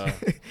 nah, bro.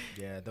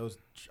 Yeah, those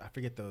I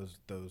forget those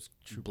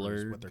troopers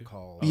Blurred. what they're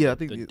called. Yeah, I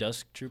think the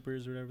Dusk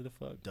Troopers or whatever the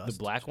fuck. Dust? The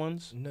black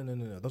ones. No.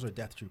 Those are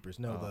Death Troopers.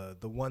 No,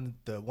 the ones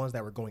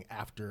that were going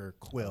after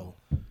Quill.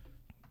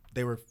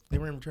 They were in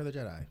Return of the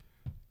Jedi.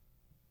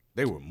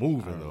 They were I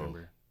moving don't though.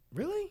 remember.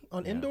 Really?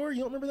 On Endor? You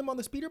don't remember them on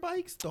the speeder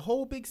bikes? The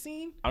whole big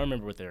scene? I don't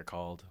remember what they're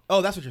called.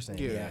 Oh, that's what you're saying.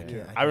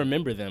 Yeah. I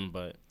remember them,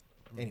 but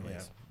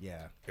Anyways,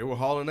 yeah. They were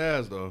hauling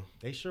ass though.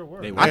 They sure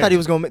were. They were. I thought he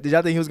was gonna. Did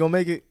y'all think he was gonna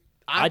make it?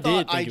 I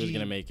did think IG, he was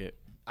gonna make it.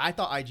 I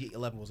thought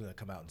IG-11 was gonna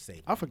come out and save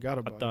him. I forgot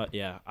I about thought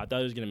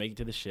he was gonna make it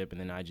to the ship, and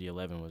then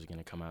IG-11 was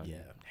gonna come out and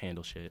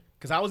handle shit.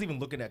 Because I was even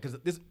looking at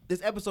this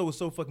episode was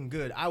so fucking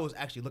good. I was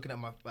actually looking at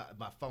my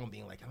phone,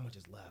 being like, how much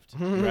is left?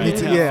 Right? Me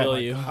too, I yeah. feel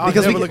you.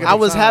 Because I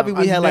was happy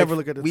we had never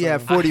look at the we had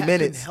time. 40 I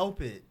minutes. couldn't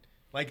help it.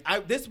 Like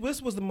this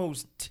was the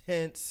most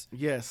tense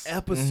Yes.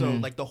 episode.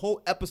 Like the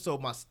whole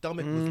episode, my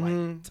stomach was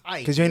like tight.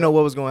 Because you didn't know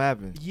what was gonna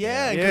happen.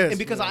 Yeah, Yes, and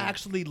because I man.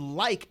 actually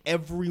like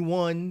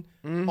everyone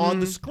on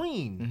the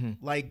screen.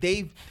 Like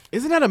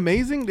Isn't that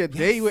amazing that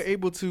they were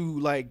able to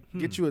like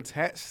get you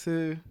attached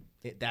to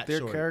that their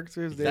short.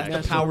 characters?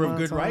 That's the power of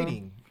good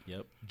writing.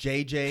 Yep.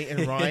 JJ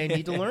and Ryan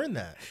need to learn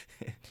that.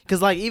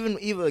 Because like even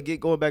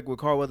going back with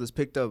Carl Weathers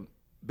picked up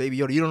Baby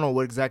Yoda, you don't know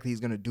what exactly he's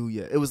gonna do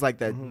yet. It was like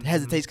that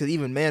hesitates because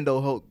even Mando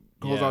holds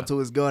onto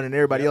his gun and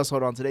everybody else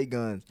hold on to their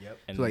guns. Yep.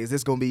 And So like, is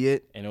this gonna be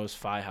it? And it was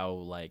how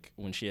like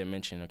when she had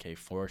mentioned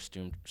 4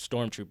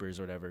 stormtroopers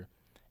or whatever,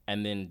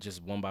 and then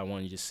just one by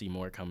one you just see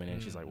more coming in.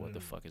 She's like, what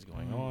the fuck is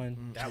going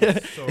on? That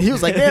was so He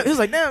was like, damn,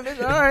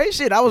 bitch, all right,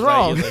 shit, I was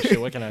wrong. He's like,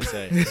 shit, what can I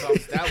say? So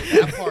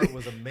that part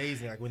was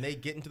amazing. Like when they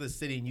get into the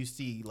city and you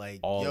see like,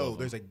 All of them.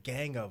 there's a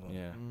gang of them.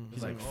 Yeah. He's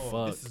He's like, like, oh,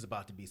 fuck. this is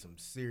about to be some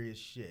serious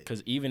shit.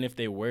 Because even if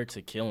they were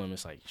to kill him,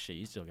 it's like, shit,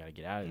 you still got to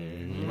get out of there.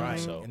 You know? Right.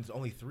 So, And there's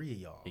only 3 of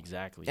y'all.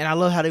 exactly. And I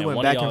love how they And went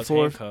one back of y'all and is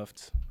forth.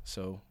 handcuffed.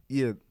 So,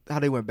 Yeah, how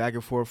they went back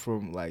and forth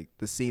from like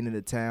the scene in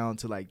the town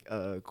to like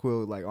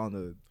Quill like on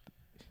the.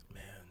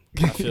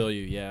 I feel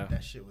you, yeah.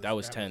 That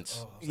was tense.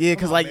 oh, I was Yeah, come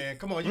 'cause, on, like- man,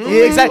 come on, Yeah,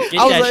 exactly. Get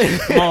I was that like,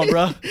 shit. Come on,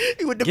 bro.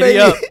 he with the Giddy baby.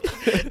 up.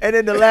 And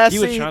then the last He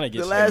was scene, trying to get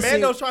the shot. last scene,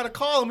 Mando's trying to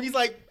call him, and he's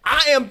like,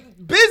 "I am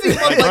busy,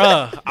 Like, like,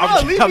 bruh,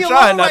 I'm leave me trying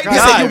alone not right to now." he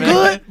die, said, "You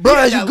man. good, bro?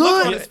 Yeah, Is that you look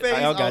on good?" his face, I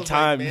don't got was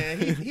time. Like,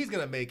 man, he's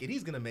gonna make it.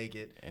 He's gonna make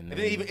it. And then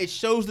then- even it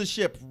shows the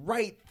ship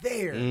right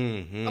there.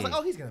 Mhm. I was like,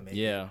 oh, he's gonna make it.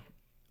 Yeah.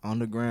 On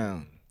the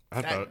ground.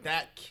 I thought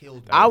That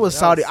killed me. I was that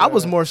salty. was I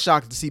was sad. more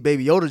shocked to see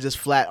Baby Yoda just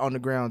flat on the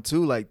ground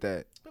too, like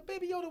that. But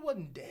Baby Yoda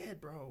wasn't dead,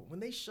 bro. When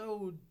they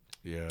showed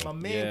yeah, my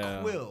man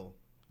Yeah. Quill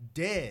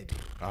dead,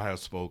 I have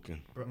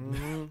spoken. bro.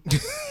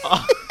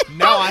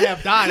 Now I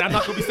have died. I'm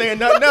not gonna be saying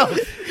nothing else.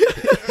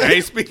 I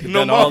ain't speaking no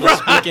Done all more.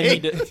 the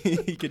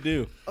speaking he could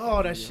do.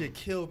 Oh, that shit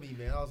killed me,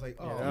 man. I was like,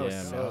 oh, that was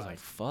Yeah, man. I was like,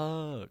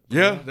 fuck.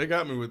 Yeah, they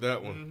got me with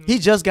that one. He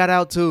just got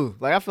out too.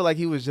 Like I feel like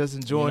he was just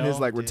enjoying his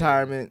like Yeah.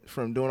 retirement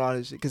from doing all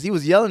this shit. Cause he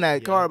was yelling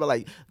at Car, but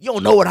like, you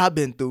don't know what I've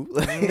been through.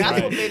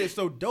 that's what made it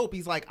so dope.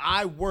 He's like,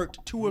 I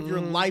worked 2 of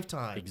your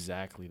lifetimes.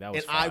 Exactly. That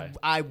was And fire.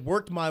 I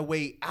worked my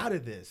way out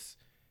of this.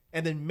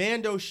 And then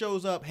Mando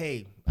shows up,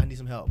 hey, I need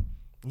some help.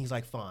 And he's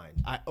like, fine,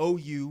 I owe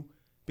you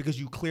because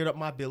you cleared up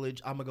my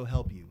village. I'm gonna go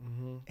help you.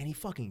 And he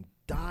fucking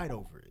died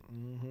over it.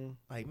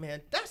 Like,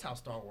 man, that's how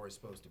Star Wars is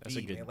supposed to That's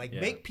be, a good- man. Like, yeah.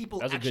 make people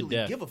That was a good actually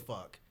death. give a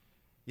fuck.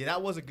 Yeah,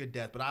 that was a good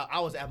death, but I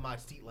was at my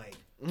seat like,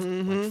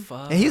 Like,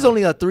 fuck. And he's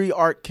only a 3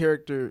 arc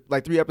character,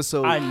 like 3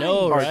 episode I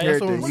know, arc right?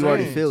 character. That's what You I'm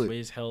already saying. feel His it.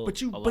 ways held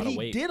but a lot but of he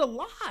weight. did a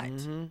lot.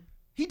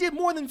 He did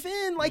more than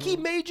Finn. Like, he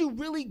made you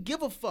really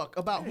give a fuck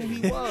about who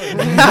he was.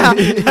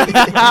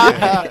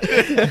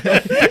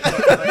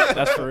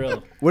 That's for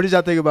real. What did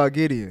y'all think about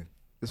Gideon?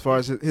 As far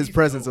as his He's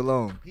presence dope.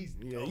 alone,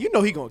 Yeah, you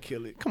know he gonna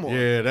kill it. Come on.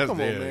 Yeah, that's Come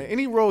on, dead. man.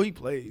 Any role he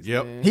plays.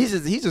 Yep. Man. he's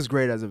just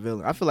great as a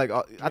villain. I feel like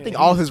I think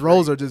Yeah, all he's his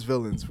roles are just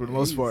villains for the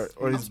most part,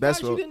 or I'm his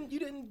best surprised role. you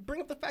didn't bring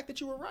up the fact that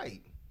you were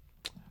right.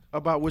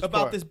 about which About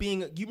part? this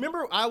being, you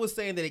remember I was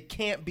saying that it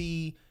can't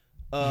be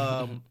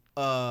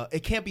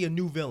it can't be a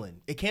new villain.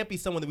 It can't be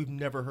someone that we've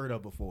never heard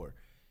of before.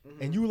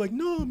 And you were like,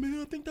 no,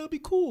 man, I think that'd be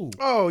cool.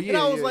 Oh yeah. And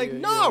I was yeah, like, yeah,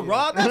 nah, yeah, yeah.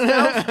 Rod, that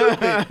sounds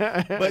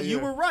stupid. But you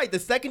were right. The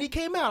second he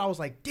came out, I was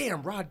like,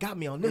 damn, Rod got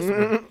me on this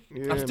one.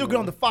 Yeah, I'm still good man.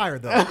 on the fire,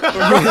 though. I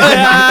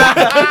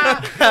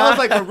was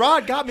like, but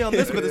Rod got me on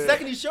this one. But the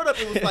second he showed up,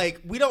 it was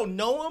like, we don't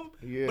know him,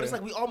 Yeah. but it's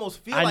like we almost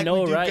feel I like know,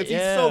 we do right? because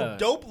Yeah. he's so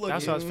dope looking.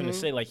 That's what I was finna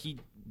say. Like, he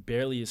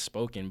barely is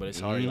spoken, but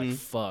it's already like,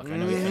 fuck. I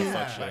know he's gonna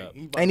fuck shit up.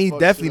 And he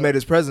definitely made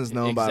his presence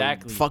known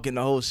Exactly. by fucking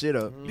the whole shit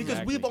up. Because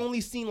Exactly. we've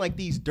only seen like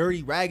these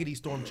dirty, raggedy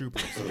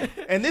stormtroopers,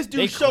 and this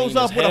They dude shows clean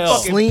up as with a hell.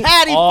 fucking Clean,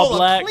 patty all full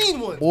black. of clean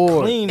ones.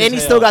 Boy. Clean And as he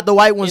hell. still got the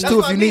white ones That's too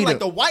what if I you mean. need Like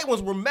them. the white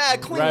ones were mad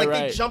clean, Right, like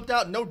they right. jumped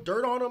out, no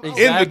dirt on them. I was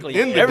Exactly.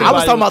 in the- I Everybody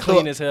was talking about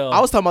clean as hell. I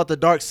was talking about the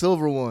dark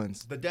silver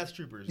ones. the Death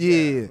Troopers.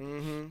 Yeah.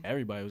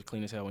 Everybody was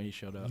clean as hell when he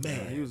showed up.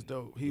 Man. He was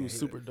dope. He was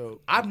super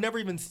dope. I've never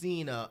even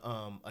seen a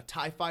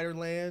TIE fighter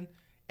land,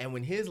 and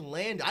when his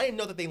landed, I didn't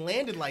know that they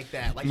landed like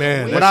that. Like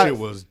Man, the that way- shit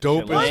was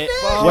dope Shit, as land-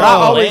 fuck. What I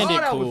always- landed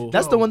that was cool.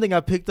 That's the one thing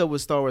I picked up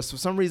with Star Wars. For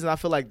some reason, I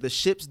feel like the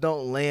ships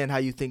don't land how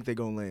you think they're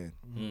gonna land.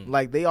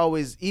 Like they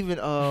always, even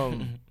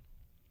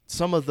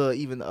some of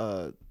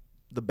the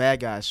bad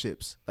guy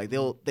ships, like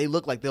they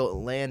look like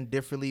they'll land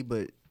differently,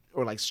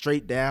 or like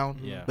straight down,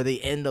 Yeah. but they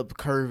end up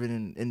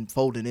curving and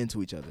folding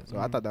into each other. So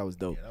I thought that was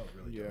dope. Yeah, that was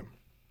really Yeah. dope.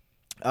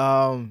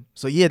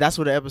 So yeah, that's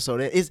what the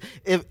episode is.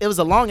 It was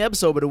a long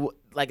episode, but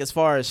like as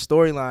far as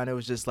storyline, it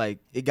was just like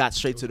it got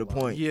straight to the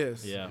point.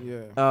 Yes. Yeah.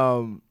 Yeah.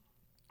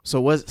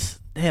 So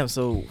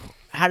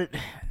how did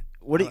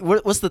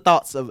what's the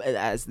thoughts of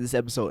as this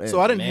episode ends? So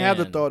I didn't have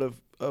the Man. thought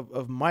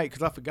of Mike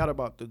because I forgot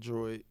about the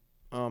droid.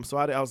 So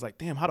I was like,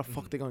 damn, how the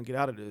fuck they gonna get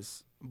out of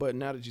this? But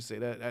now that you say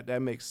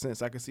that makes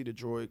sense. I can see the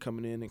droid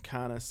coming in and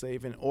kind of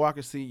saving, or I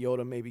could see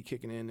Yoda maybe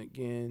kicking in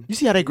again. You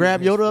see how they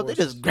grabbed Using his Yoda up? They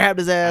forces. just grabbed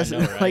his ass I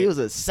know, like right? it was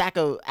a sack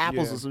of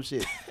apples Yeah. or some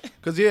shit.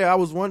 Cause I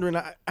was wondering.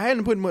 I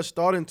hadn't put much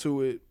thought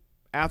into it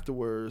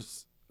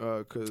afterwards.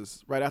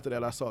 Cause right after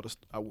that, I saw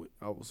I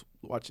was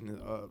watching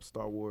the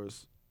Star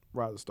Wars,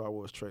 Rise of Star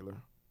Wars trailer,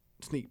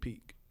 sneak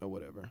peek or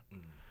whatever.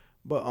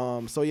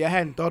 But so yeah, I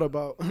hadn't thought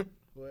about.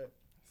 What?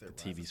 Said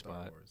TV Rise of Star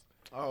spot. Wars.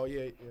 Oh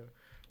yeah.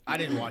 I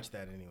didn't watch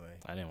that anyway.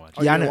 I didn't watch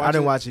Oh, it. Yeah, you I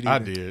didn't watch watch it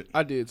either. I did.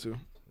 I did too.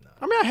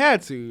 I mean, I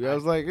had to. I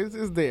was like,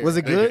 it's there. Was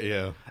it good?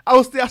 Yeah.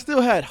 I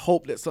still had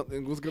hope that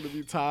something was gonna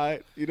be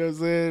tied. You know what I'm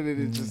saying?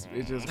 And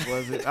it just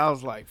wasn't. I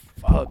was like,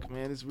 fuck,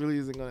 man, this really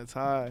isn't gonna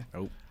tie.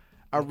 Nope.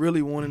 I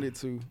really wanted it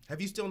to.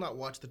 Have you still not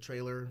watched the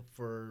trailer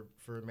for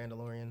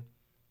Mandalorian?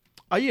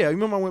 Oh yeah, I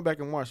remember I went back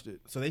and watched it.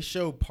 So they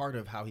show part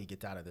of how he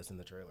gets out of this in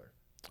the trailer.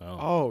 Oh.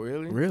 Oh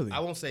really? Really? I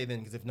won't say then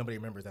because if nobody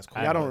remembers, that's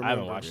cool. Yeah, I don't I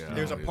haven't remember. watched Yeah. it.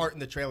 There's a yeah. part in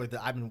the trailer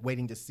that I've been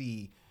waiting to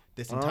see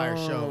this entire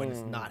show, and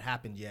it's not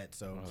happened yet.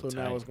 So So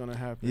now tight. it's gonna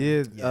happen.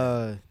 Yeah,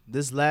 Yeah.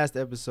 this last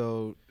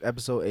episode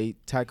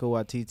 8, Taika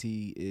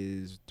Waititi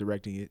is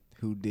directing it.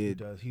 Who he did?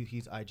 does.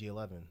 He's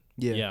IG-11.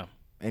 Yeah. Yeah.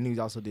 And he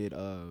also did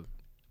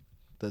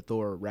the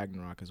Thor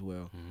Ragnarok as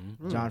well.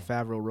 Mhm. John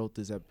Favreau wrote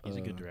this. He's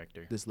a good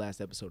director. This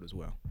last episode as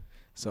well.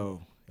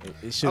 So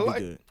it should I be like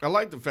good. I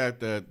like the fact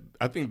that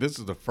I think this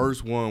is the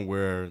first one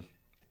where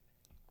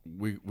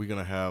we're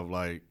gonna have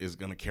like it's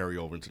gonna carry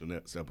over into the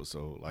next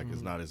episode. Like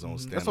it's not its own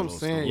standalone. That's what I'm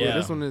saying. story. Yeah, Yeah.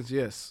 this one is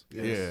yes.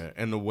 Yeah,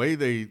 and the way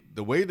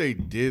they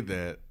did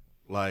that,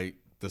 like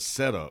the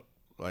setup,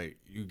 like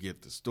you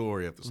get the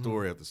story after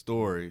story after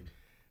story,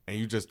 and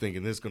you just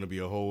thinking this gonna be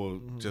a whole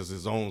just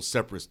its own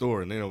separate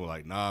story, and they were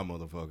like, nah,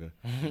 motherfucker,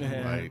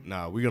 like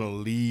nah, we're gonna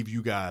leave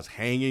you guys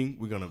hanging.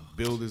 We're gonna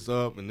build this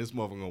up, and this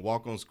motherfucker gonna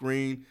walk on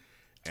screen,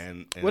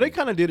 and Well, they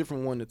kind of did it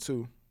from 1 to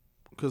 2,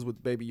 because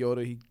with Baby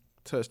Yoda, he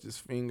touched his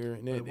finger,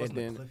 and But then, it wasn't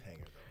a and then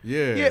cliffhanger though.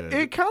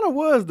 yeah, it kind of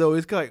was though.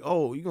 It's like,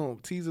 oh, you gonna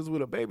tease us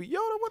with a Baby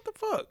Yoda? What the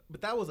fuck?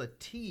 But that was a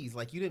tease.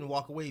 Like you didn't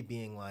walk away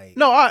being like,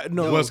 No,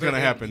 no. What's gonna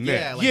happen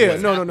next? Yeah, like, Yeah,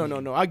 what's no.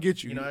 happening? I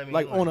get you. You know what I mean?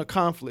 Like on a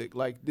conflict,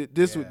 like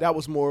this was Yeah. that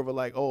was more of a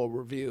like a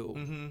reveal,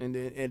 Mhm.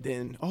 and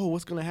then oh,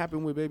 what's gonna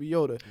happen with Baby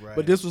Yoda? Right.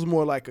 But this was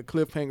more like a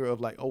cliffhanger of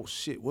like, oh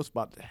shit, what's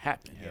about to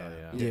happen? Yeah,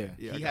 Yeah.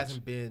 Yeah, I he got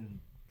hasn't been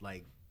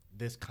like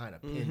this kind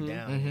of pinned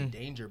down in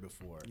danger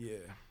before. Yeah.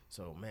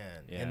 So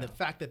man, Yeah. and the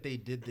fact that they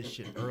did this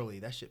shit early,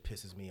 that shit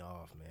pisses me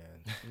off,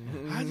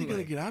 man. how's he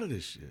gonna get out of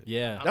this shit?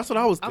 Yeah. That's what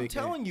I was I'm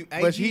thinking. telling you,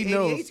 But he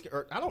knows. 88's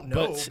or I don't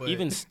know, But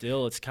even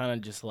still, it's kind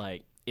of just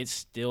like it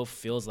still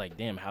feels like,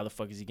 damn, how the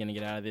fuck is he gonna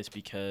get out of this?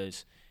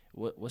 Because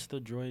what's the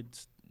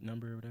droid's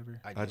number or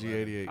whatever?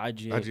 IG-88,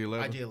 IG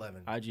IG-11.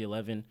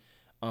 IG-11.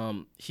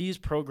 IG-11. He's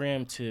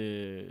programmed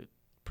to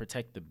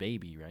protect the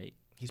baby, right?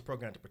 He's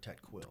programmed to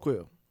protect Quill.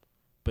 Quill.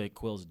 But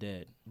Quill's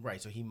dead.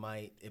 Right, so it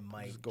might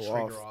Just go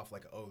trigger off. off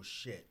like, oh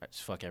shit.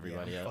 Just fuck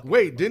everybody Yeah, up. fuck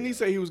Wait, didn't he everybody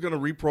say he was gonna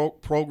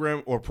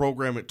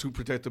program it to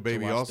protect the To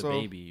baby watch also? the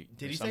baby.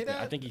 Did or he say something.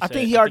 that? I think he I said,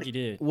 think he I already think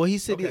he did. Well, he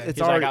said Okay. it's He's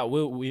like,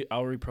 already.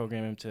 I'll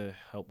reprogram him to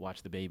help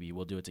watch the baby.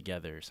 We'll do it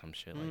together or some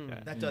shit like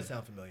that. That does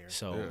sound familiar.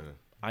 So Yeah.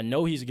 I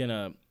know he's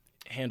gonna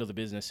handle the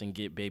business and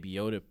get Baby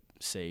Yoda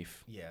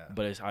safe. Yeah.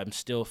 But I'm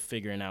still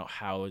figuring out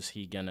how is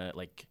he gonna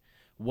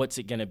what's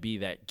it gonna be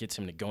that gets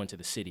him to go into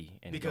the city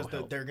and Because go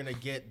help? they're gonna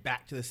get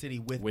back to the city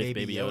with With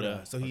Baby Baby Yoda,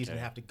 Yoda. so he's Okay.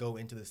 gonna have to go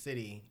into the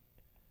city.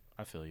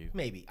 I feel you.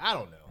 Maybe I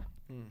don't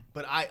know,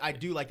 but I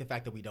do like the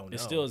fact that we don't know. It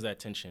still is that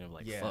tension of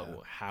Yeah. fuck,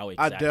 well, how I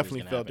exactly definitely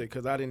it's gonna felt it happen.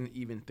 because I didn't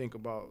even think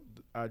about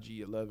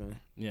IG-11.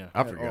 Yeah.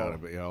 I at forgot all.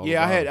 about y'all.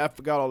 Yeah, I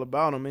forgot all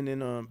about him, and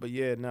then but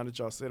yeah, now that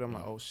y'all said, it, I'm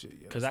like, oh shit, yeah,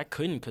 Because I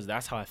couldn't, because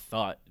that's how I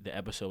thought the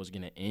episode was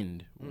gonna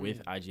end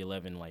with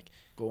IG-11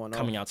 going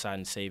coming off. outside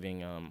and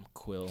saving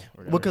Quill.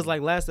 Or whatever. Because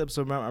like last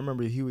episode, I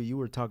remember Huey, you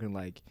were talking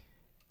like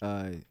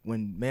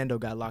when Mando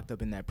got locked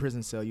up in that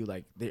prison cell. You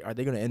like, are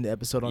they gonna end the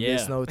episode on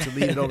this Yeah. note to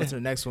lead it over to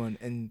the next one?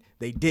 And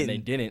they didn't. They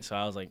didn't, so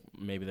I was like,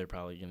 maybe they're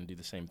probably gonna do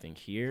the same thing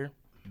here.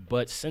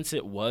 But since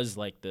it was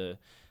like the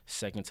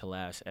second to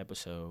last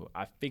episode,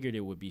 I figured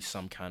it would be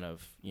some kind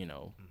of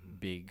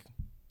big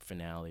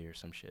finale or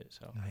some shit.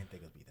 So I didn't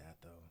think it would be that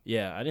though.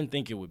 yeah, I didn't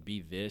think it would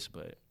be this,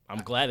 but I'm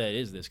glad that it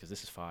is this because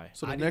this is fire.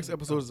 So the I next didn't-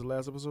 episode is the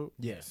last episode.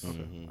 Yes.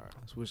 Mhm.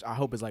 Which I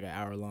hope is like an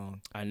hour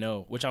long. I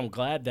know, which I'm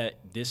glad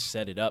that this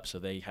set it up so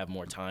they have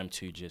more time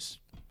to just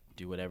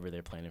do whatever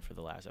they're planning for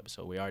the last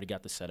episode. We already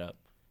got the setup.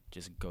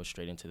 Just go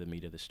straight into the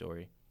meat of the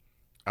story.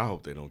 I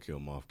hope they don't kill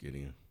Moff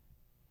Gideon.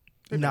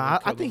 Nah,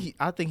 I kill think him.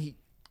 I think he.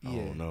 I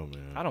Yeah. don't know,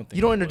 man. I don't think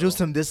You don't they introduce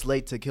will. him this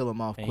late to kill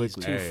him off And he's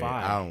quickly. too Hey,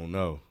 fire. I don't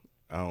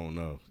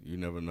know. You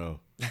never know.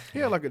 He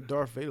had like a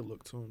Darth Vader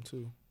look to him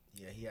too.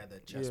 Yeah, he had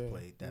that chest Yeah.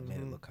 plate that made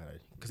it Mhm. look kind of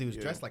because he was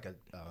Yeah. dressed like a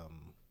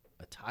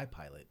TIE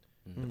pilot,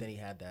 but then he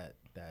had that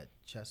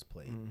chest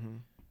plate. Mm-hmm.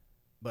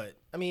 But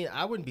I mean,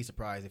 I wouldn't be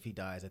surprised if he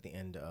dies at the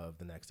end of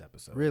the next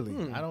episode. Really?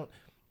 Hmm. I don't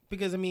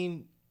because I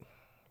mean,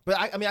 but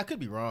I mean I could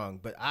be wrong,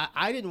 but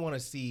I didn't want to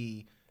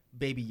see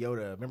Baby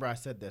Yoda. Remember I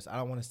said this. I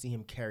don't want to see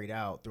him carried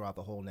out throughout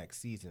the whole next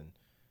season.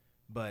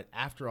 But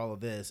after all of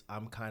this,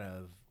 I'm kind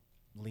of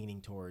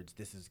leaning towards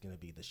this is going to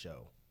be the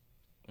show.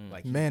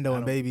 Like Mando I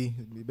and don't- Baby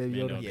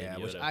Mando Yoda. and Yeah,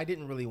 Baby which Yoda. I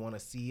didn't really want to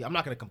see. I'm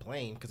not going to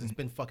complain because it's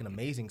been fucking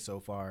amazing so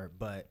far,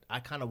 but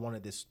I kind of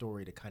wanted this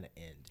story to kind of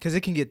end. Because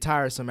it can get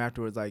tiresome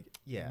afterwards, like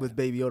Yeah. with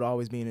Baby Yoda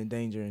always being in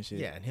danger and shit.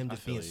 Yeah, and him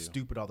just feel being you.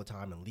 stupid all the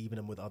time and leaving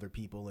him with other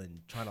people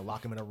and trying to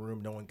lock him in a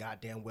room knowing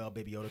goddamn well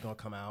Baby Yoda going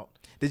to come out.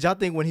 Did y'all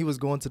think when he was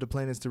going to the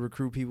planets to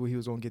recruit people, he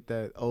was gonna get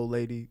that old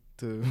lady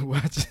to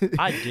watch it?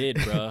 I did,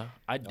 bruh.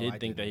 I did I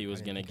think that didn't. he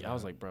was I didn't gonna. think I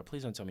was about like, bruh,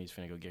 please don't tell me he's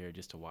finna go get her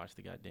just to watch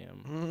the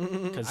goddamn.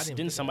 Mm-hmm. Because I didn't didn't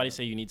think somebody about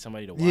say you need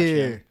somebody to watch Yeah.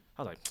 him?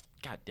 I was like,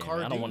 God damn, Cara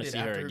I don't Dune want to did see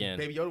her after again.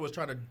 Baby Yoda was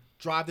trying to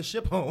drive the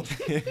ship home.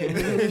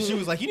 She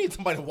was like, you need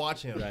somebody to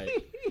watch him. Right.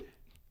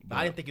 But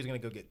I didn't think he was going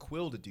to go get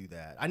Quill to do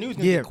that. I knew he was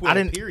going to Yeah, get Quill, I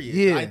didn't- period.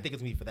 yeah. I didn't think it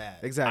was going to be for that.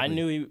 Exactly. I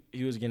knew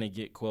he was gonna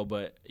get Quill,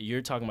 but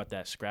you're talking about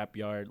that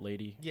scrapyard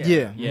lady. Yeah.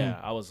 Yeah. Yeah,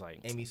 I was like,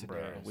 Amy bruh,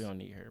 Sedaris. we don't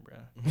need her,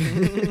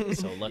 bruh.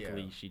 So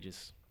luckily Yeah. she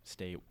just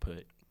stayed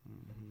put.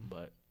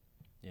 But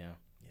yeah,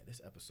 Yeah,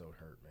 this episode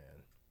hurt, man.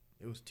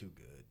 It was too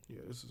good.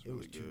 Yeah, this is It really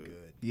was too good.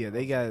 good. Yeah, they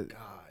I was got- like,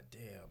 God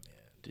damn,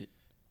 man.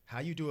 How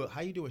you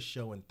do a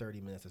show in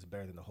 30 minutes that's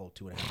better than the whole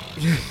 2.5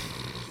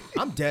 hours?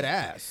 I'm dead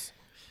ass.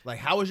 Like,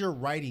 how is your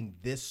writing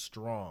this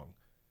strong,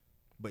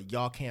 but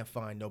y'all can't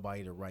find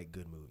nobody to write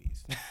good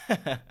movies?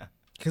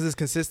 Because it's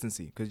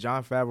consistency. Because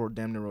Jon Favreau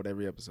damn near wrote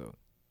every episode.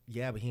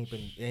 Yeah, but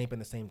it ain't been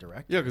the same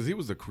director. Yeah, because he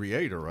was the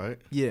creator, right?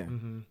 Yeah.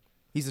 Mm-hmm.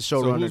 He's a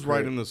So showrunner. who's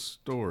writing the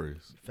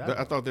stories? Favreau.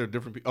 I thought they were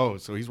different people. Oh,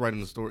 so he's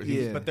writing the story.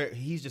 Yeah. But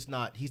he's just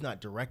not. He's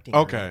not directing.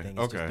 Okay, Or anything.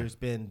 It's just okay. there's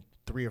been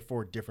 3 or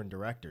 4 different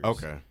directors.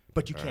 Okay.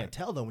 But you All can't right.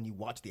 tell though when you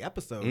watch the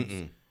episodes.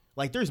 Mm-mm.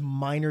 Like there's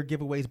minor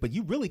giveaways, but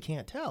you really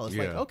can't tell. It's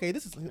like Yeah. okay,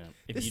 this is Yeah.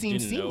 If this you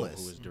seems didn't know seamless.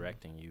 who was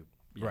directing, you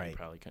Right.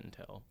 probably couldn't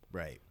tell.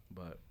 Right.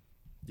 But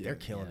They're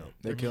killing Yeah. it.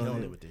 They're They're killing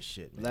killing it it. with this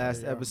shit. Man.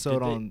 Last They are. episode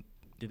Did they- on.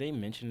 did they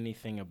mention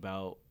anything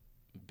about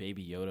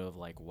Baby Yoda of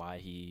like why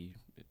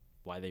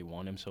they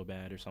want him so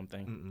bad or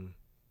something? Mm-mm.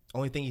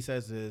 Only thing he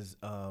says is,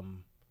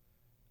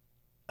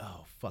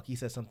 oh fuck, he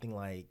says something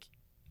like,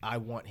 "I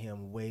want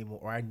him way more,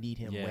 or I need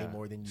him way Yeah.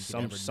 more than you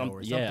Some- can ever some- know,"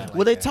 or yeah. something like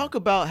Well, they that. talk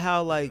about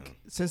how like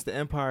since the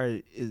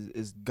Empire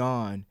is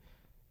gone,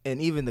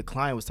 and even the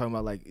client was talking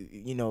about like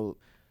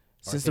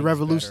since the things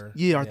revolution, better?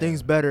 are Yeah.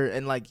 things better,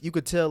 and like you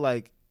could tell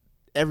like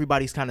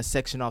everybody's kind of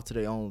sectioned off to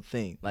their own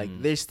thing.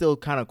 Like they still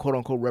kind of quote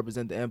unquote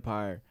represent the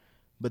Empire,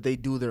 but they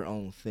do their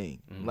own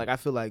thing. Like I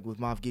feel like with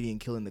Moff Gideon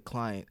killing the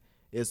client,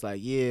 it's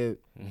like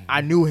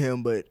I knew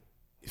him, but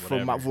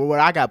for what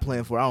I got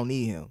planned for, I don't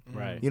need him.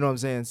 Right. You know what I'm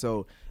saying?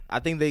 So I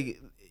think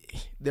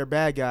they're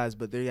bad guys,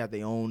 but they have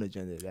their own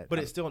agenda. But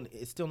it's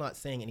still not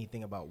saying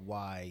anything about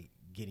why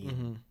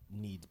Gideon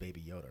needs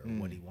Baby Yoda or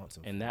what he wants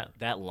him. And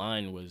that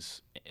line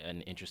was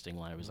an interesting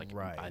line. It was like,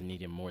 Right. I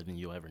need him more than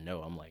you'll ever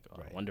know. I'm like,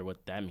 I wonder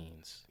what that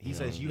means. He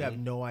says, "You have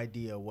no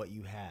idea what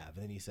you have,"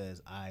 and then he says,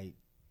 "I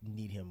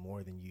need him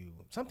more than you,"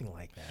 something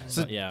like that.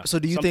 So, Yeah, So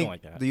do you something think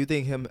like that. do you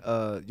think him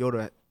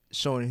Yoda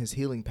showing his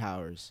healing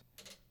powers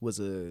was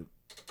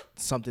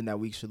something that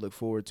we should look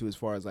forward to as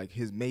far as like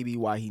his maybe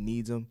why he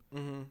needs him?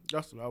 Mm-hmm.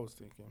 That's what I was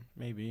thinking.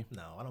 Maybe.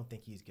 No, I don't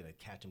think he's gonna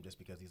catch him just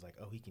because he's like,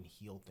 oh, he can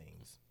heal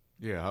things.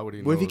 Yeah, how would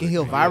he know? Well, if he can that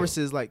heal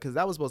viruses, like because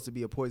that was supposed to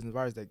be a poison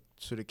virus that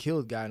should have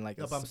killed guy and like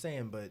No, but I'm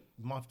saying, but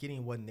Moff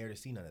Gideon wasn't there to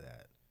see none of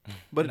that.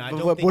 But And I but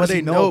don't what think- What does they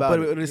he know know, about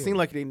but it? it seemed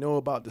like they know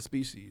about the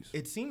species.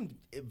 It seemed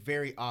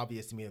very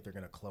obvious to me that they're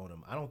gonna clone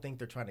him. I don't think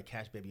they're trying to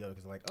catch Baby Yoda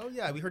because they're like, oh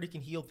yeah, we heard he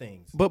can heal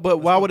things. But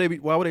why would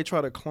they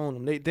try to clone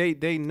him?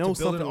 They know To build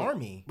something. an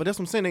army. But that's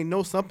what I'm saying. They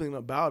know something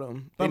about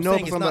him. But They I'm know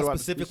saying it's something not about the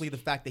specifically species.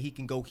 the fact that he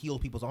can go heal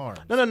people's arms.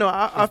 No.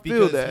 I It's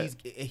feel because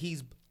that.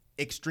 he's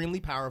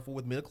extremely powerful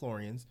with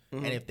midichlorians,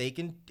 and if they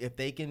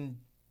can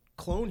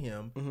clone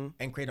him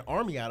and create an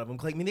army out of him,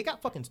 'cause, I mean they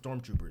got fucking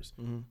stormtroopers.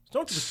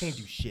 Stormtroopers can't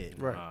do shit.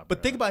 Right. Nah, But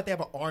bruh. think about it, they have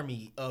an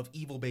army of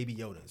evil Baby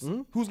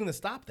Yodas. Who's gonna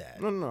stop that?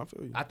 No, I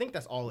feel you. I think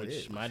that's all it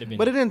is. Which might have been.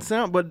 But it didn't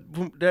sound.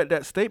 But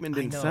that statement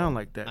I didn't know. sound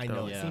like that. I though.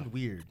 know. Yeah. It seemed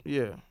weird.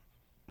 Yeah.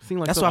 Seemed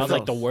like That's something why I feel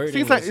like the else. wording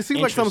Seems like was it seems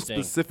like something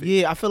interesting. specific.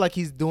 yeah, I feel like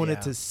he's doing Yeah.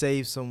 it to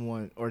save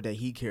someone or that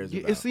he cares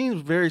Yeah, about. it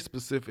seems very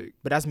specific.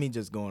 But that's me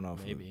just going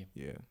off. Maybe.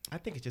 Yeah. I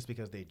think it's just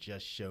because they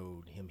just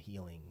showed him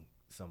healing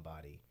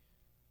somebody,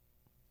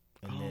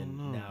 and I then don't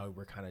know. now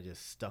we're kind of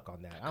just stuck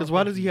on that. I Because don't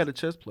why think does he he's- have a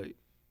chest plate?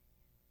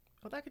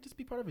 Oh, that could just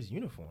be part of his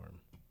uniform.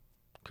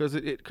 Because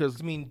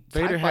I mean,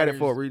 Vader TIE had it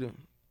for a fighters-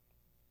 reason.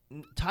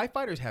 TIE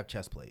fighters have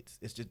chest plates.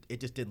 It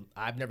just didn't.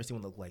 I've never seen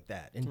one look like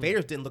that. And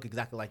Vader's didn't look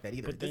exactly like that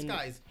either. But This then-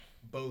 guy's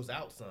bows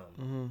out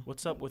some.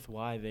 What's up with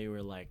why they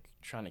were like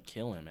trying to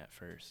kill him at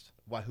first?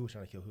 Why? Who was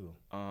trying to kill who?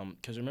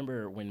 Because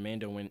remember when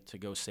Mando went to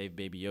go save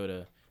Baby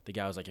Yoda, the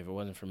guy was like, if it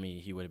wasn't for me,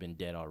 he would have been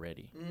dead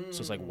already.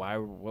 So it's like, what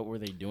were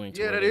they doing? To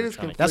Yeah, where that they were is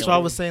trying to That's kill why I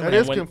him? was saying That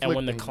like, is And when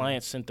the conflicting.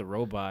 client sent the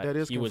robot, That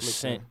is he was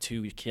conflicting. sent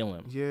to kill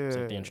him. It's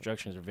like the Yeah.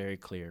 instructions are very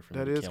clear for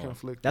That him to is kill him.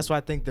 conflicting. that's why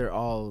I think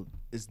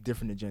it's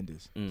different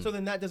agendas. Mm. So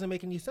then that doesn't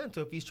make any sense.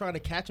 So if he's trying to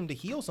catch him to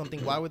heal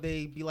something, why would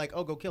they be like,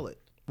 "Oh, go kill it"?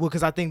 Well,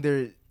 because I think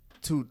they're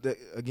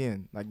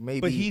again like maybe.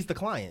 But he's the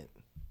client.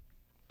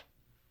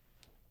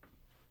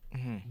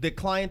 The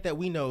client that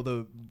we know,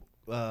 the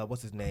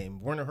what's his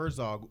name, Werner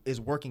Herzog, is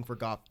working for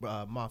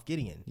Moff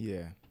Gideon.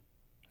 yeah.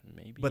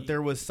 Maybe. But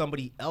there was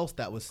somebody else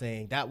that was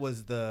saying that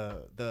was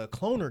the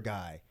cloner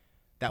guy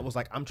that was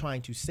like, I'm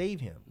trying to save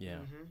him. Yeah.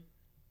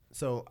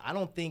 So I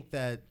don't think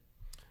that.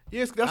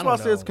 Yes, that's I why I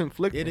don't say it's know.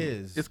 conflicting. It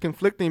is. It's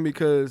conflicting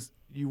because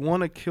you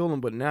want to kill him,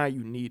 but now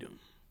you need him.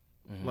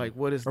 Like,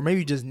 what is? Or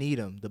maybe you just need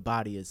him, the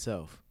body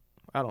itself.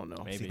 I don't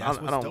know. Maybe. See, I that's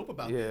I what's don't- dope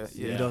about yeah, this.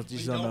 yeah. You don't, you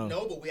just don't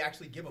know. but we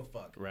actually give a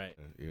fuck. Right.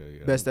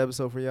 Yeah. Best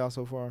episode for y'all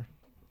so far?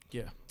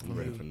 Yeah. I'm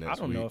ready for I next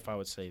don't week. know if I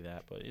would say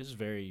that, but it's a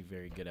very,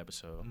 very good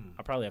episode.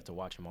 I probably have to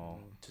watch them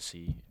all to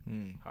see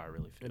how I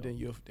really feel.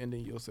 And then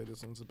you'll say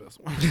this one's the best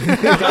one.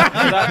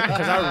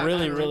 Because I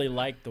really, really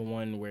liked the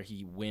one where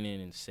he went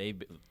in and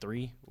saved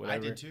 3, whatever. I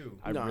did too.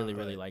 I Nah, really,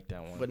 really liked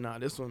that one. But nah,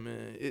 this one,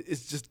 man,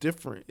 it's just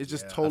different. It's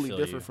just Yeah, I totally feel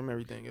different you. from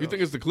everything else. You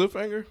think it's the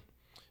cliffhanger?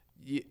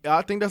 Yeah,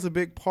 I think that's a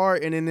big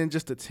part, and then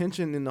just the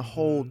tension in the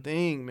whole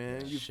thing,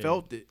 man. You Shit.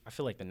 felt it. I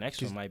feel like the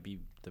next one might be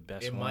the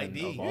best It one might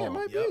be. of Yeah, all. it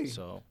might Yep. be.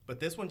 So, But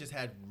this one just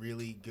had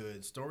really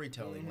good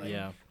storytelling. Like,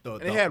 Yeah.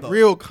 And it had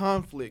real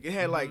conflict. It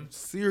had like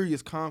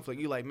serious conflict.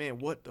 You're like, man,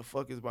 what the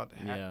fuck is about to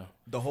happen? yeah.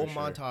 The whole for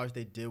sure. montage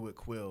they did with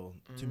Quill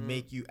to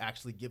make you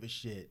actually give a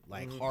shit,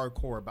 like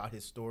hardcore about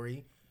his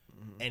story,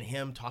 and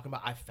him talking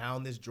about, I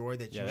found this droid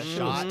that Yeah, you that shit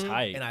shot, was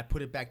tight. and I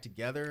put it back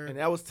together. And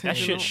that was That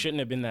tension. shit shouldn't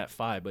have been that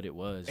 5, but it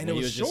was. And When it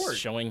he was just short.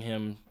 showing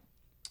him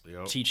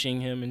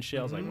teaching him and shit.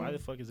 I was like, why the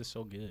fuck is this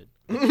so good?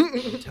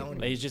 I'm telling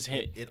you, Like, it's just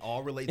it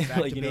all relates back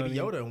Like, to you know Baby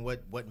what I Yoda and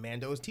what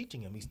Mando is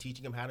teaching him. He's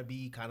teaching him how to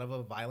be kind of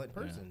a violent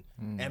person,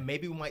 and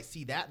maybe we might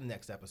see that in the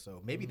next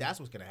episode. Maybe that's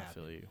what's gonna I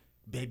happen. feel you.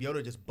 Baby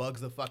Yoda just bugs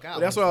the fuck out.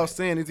 But that's He's what I like, was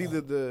saying. It's either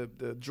the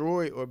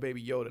droid or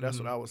Baby Yoda. That's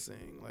what I was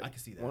saying. Like I can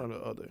see that. one or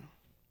the other.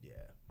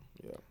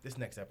 Yeah. This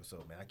next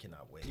episode, man, I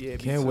cannot wait. Yeah,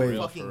 Can't me wait. too.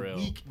 For Fucking real.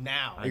 week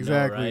now. I know,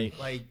 Exactly. right?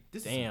 Like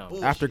this Damn. is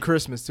bullshit. After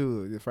Christmas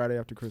too, the Friday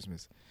after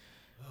Christmas.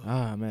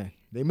 Ah man,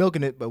 they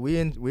milking it, but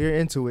we're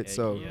into it.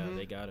 So Yeah,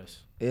 they got us.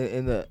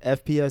 in the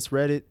FPS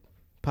Reddit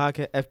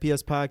podcast,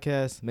 FPS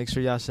podcast, make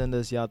sure y'all send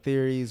us y'all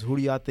theories. Who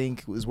do y'all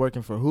think is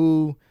working for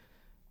who?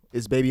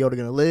 Is Baby Yoda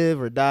gonna live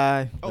or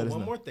die? Oh, Let us one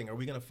know. more thing. Are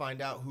we gonna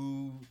find out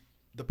who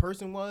the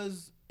person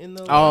was in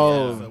the?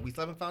 Oh. episode? We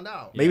still haven't found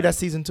out. Maybe Yeah. that's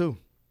season 2.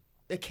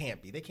 It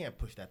can't be. They can't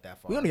push that far.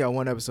 We only got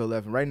one episode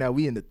left, and right now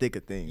we in the thick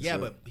of things. Yeah, so.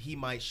 but he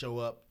might show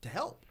up to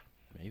help.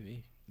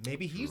 Maybe.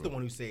 Maybe he's the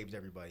one who saves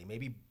everybody.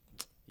 Maybe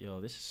Yo,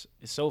 this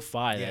is so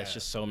fire. Yeah. That it's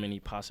just so many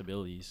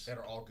possibilities. that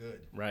are all good.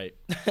 Right.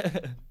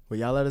 Well,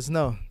 y'all let us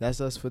know. That's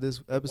us for this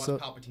Once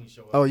episode. Palpatine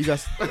show up. Oh, you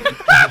guys.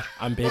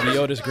 I'm Baby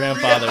Yoda's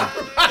grandfather.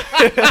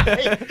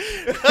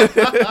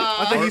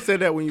 I think he said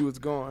that when you was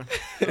gone.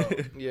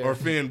 Yeah. Or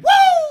Finn.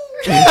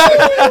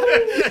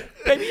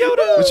 Baby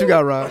Yoda. What you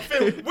got, Rob?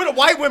 Where the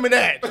white women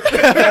at?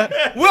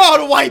 Where all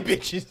the white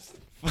bitches?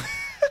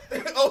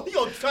 Oh, he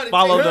gonna try to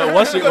Follow take the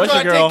what's your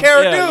try to girl? take care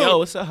of Yeah, dude. yo,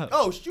 what's up?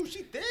 Oh shoot,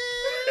 she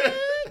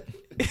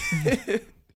dead.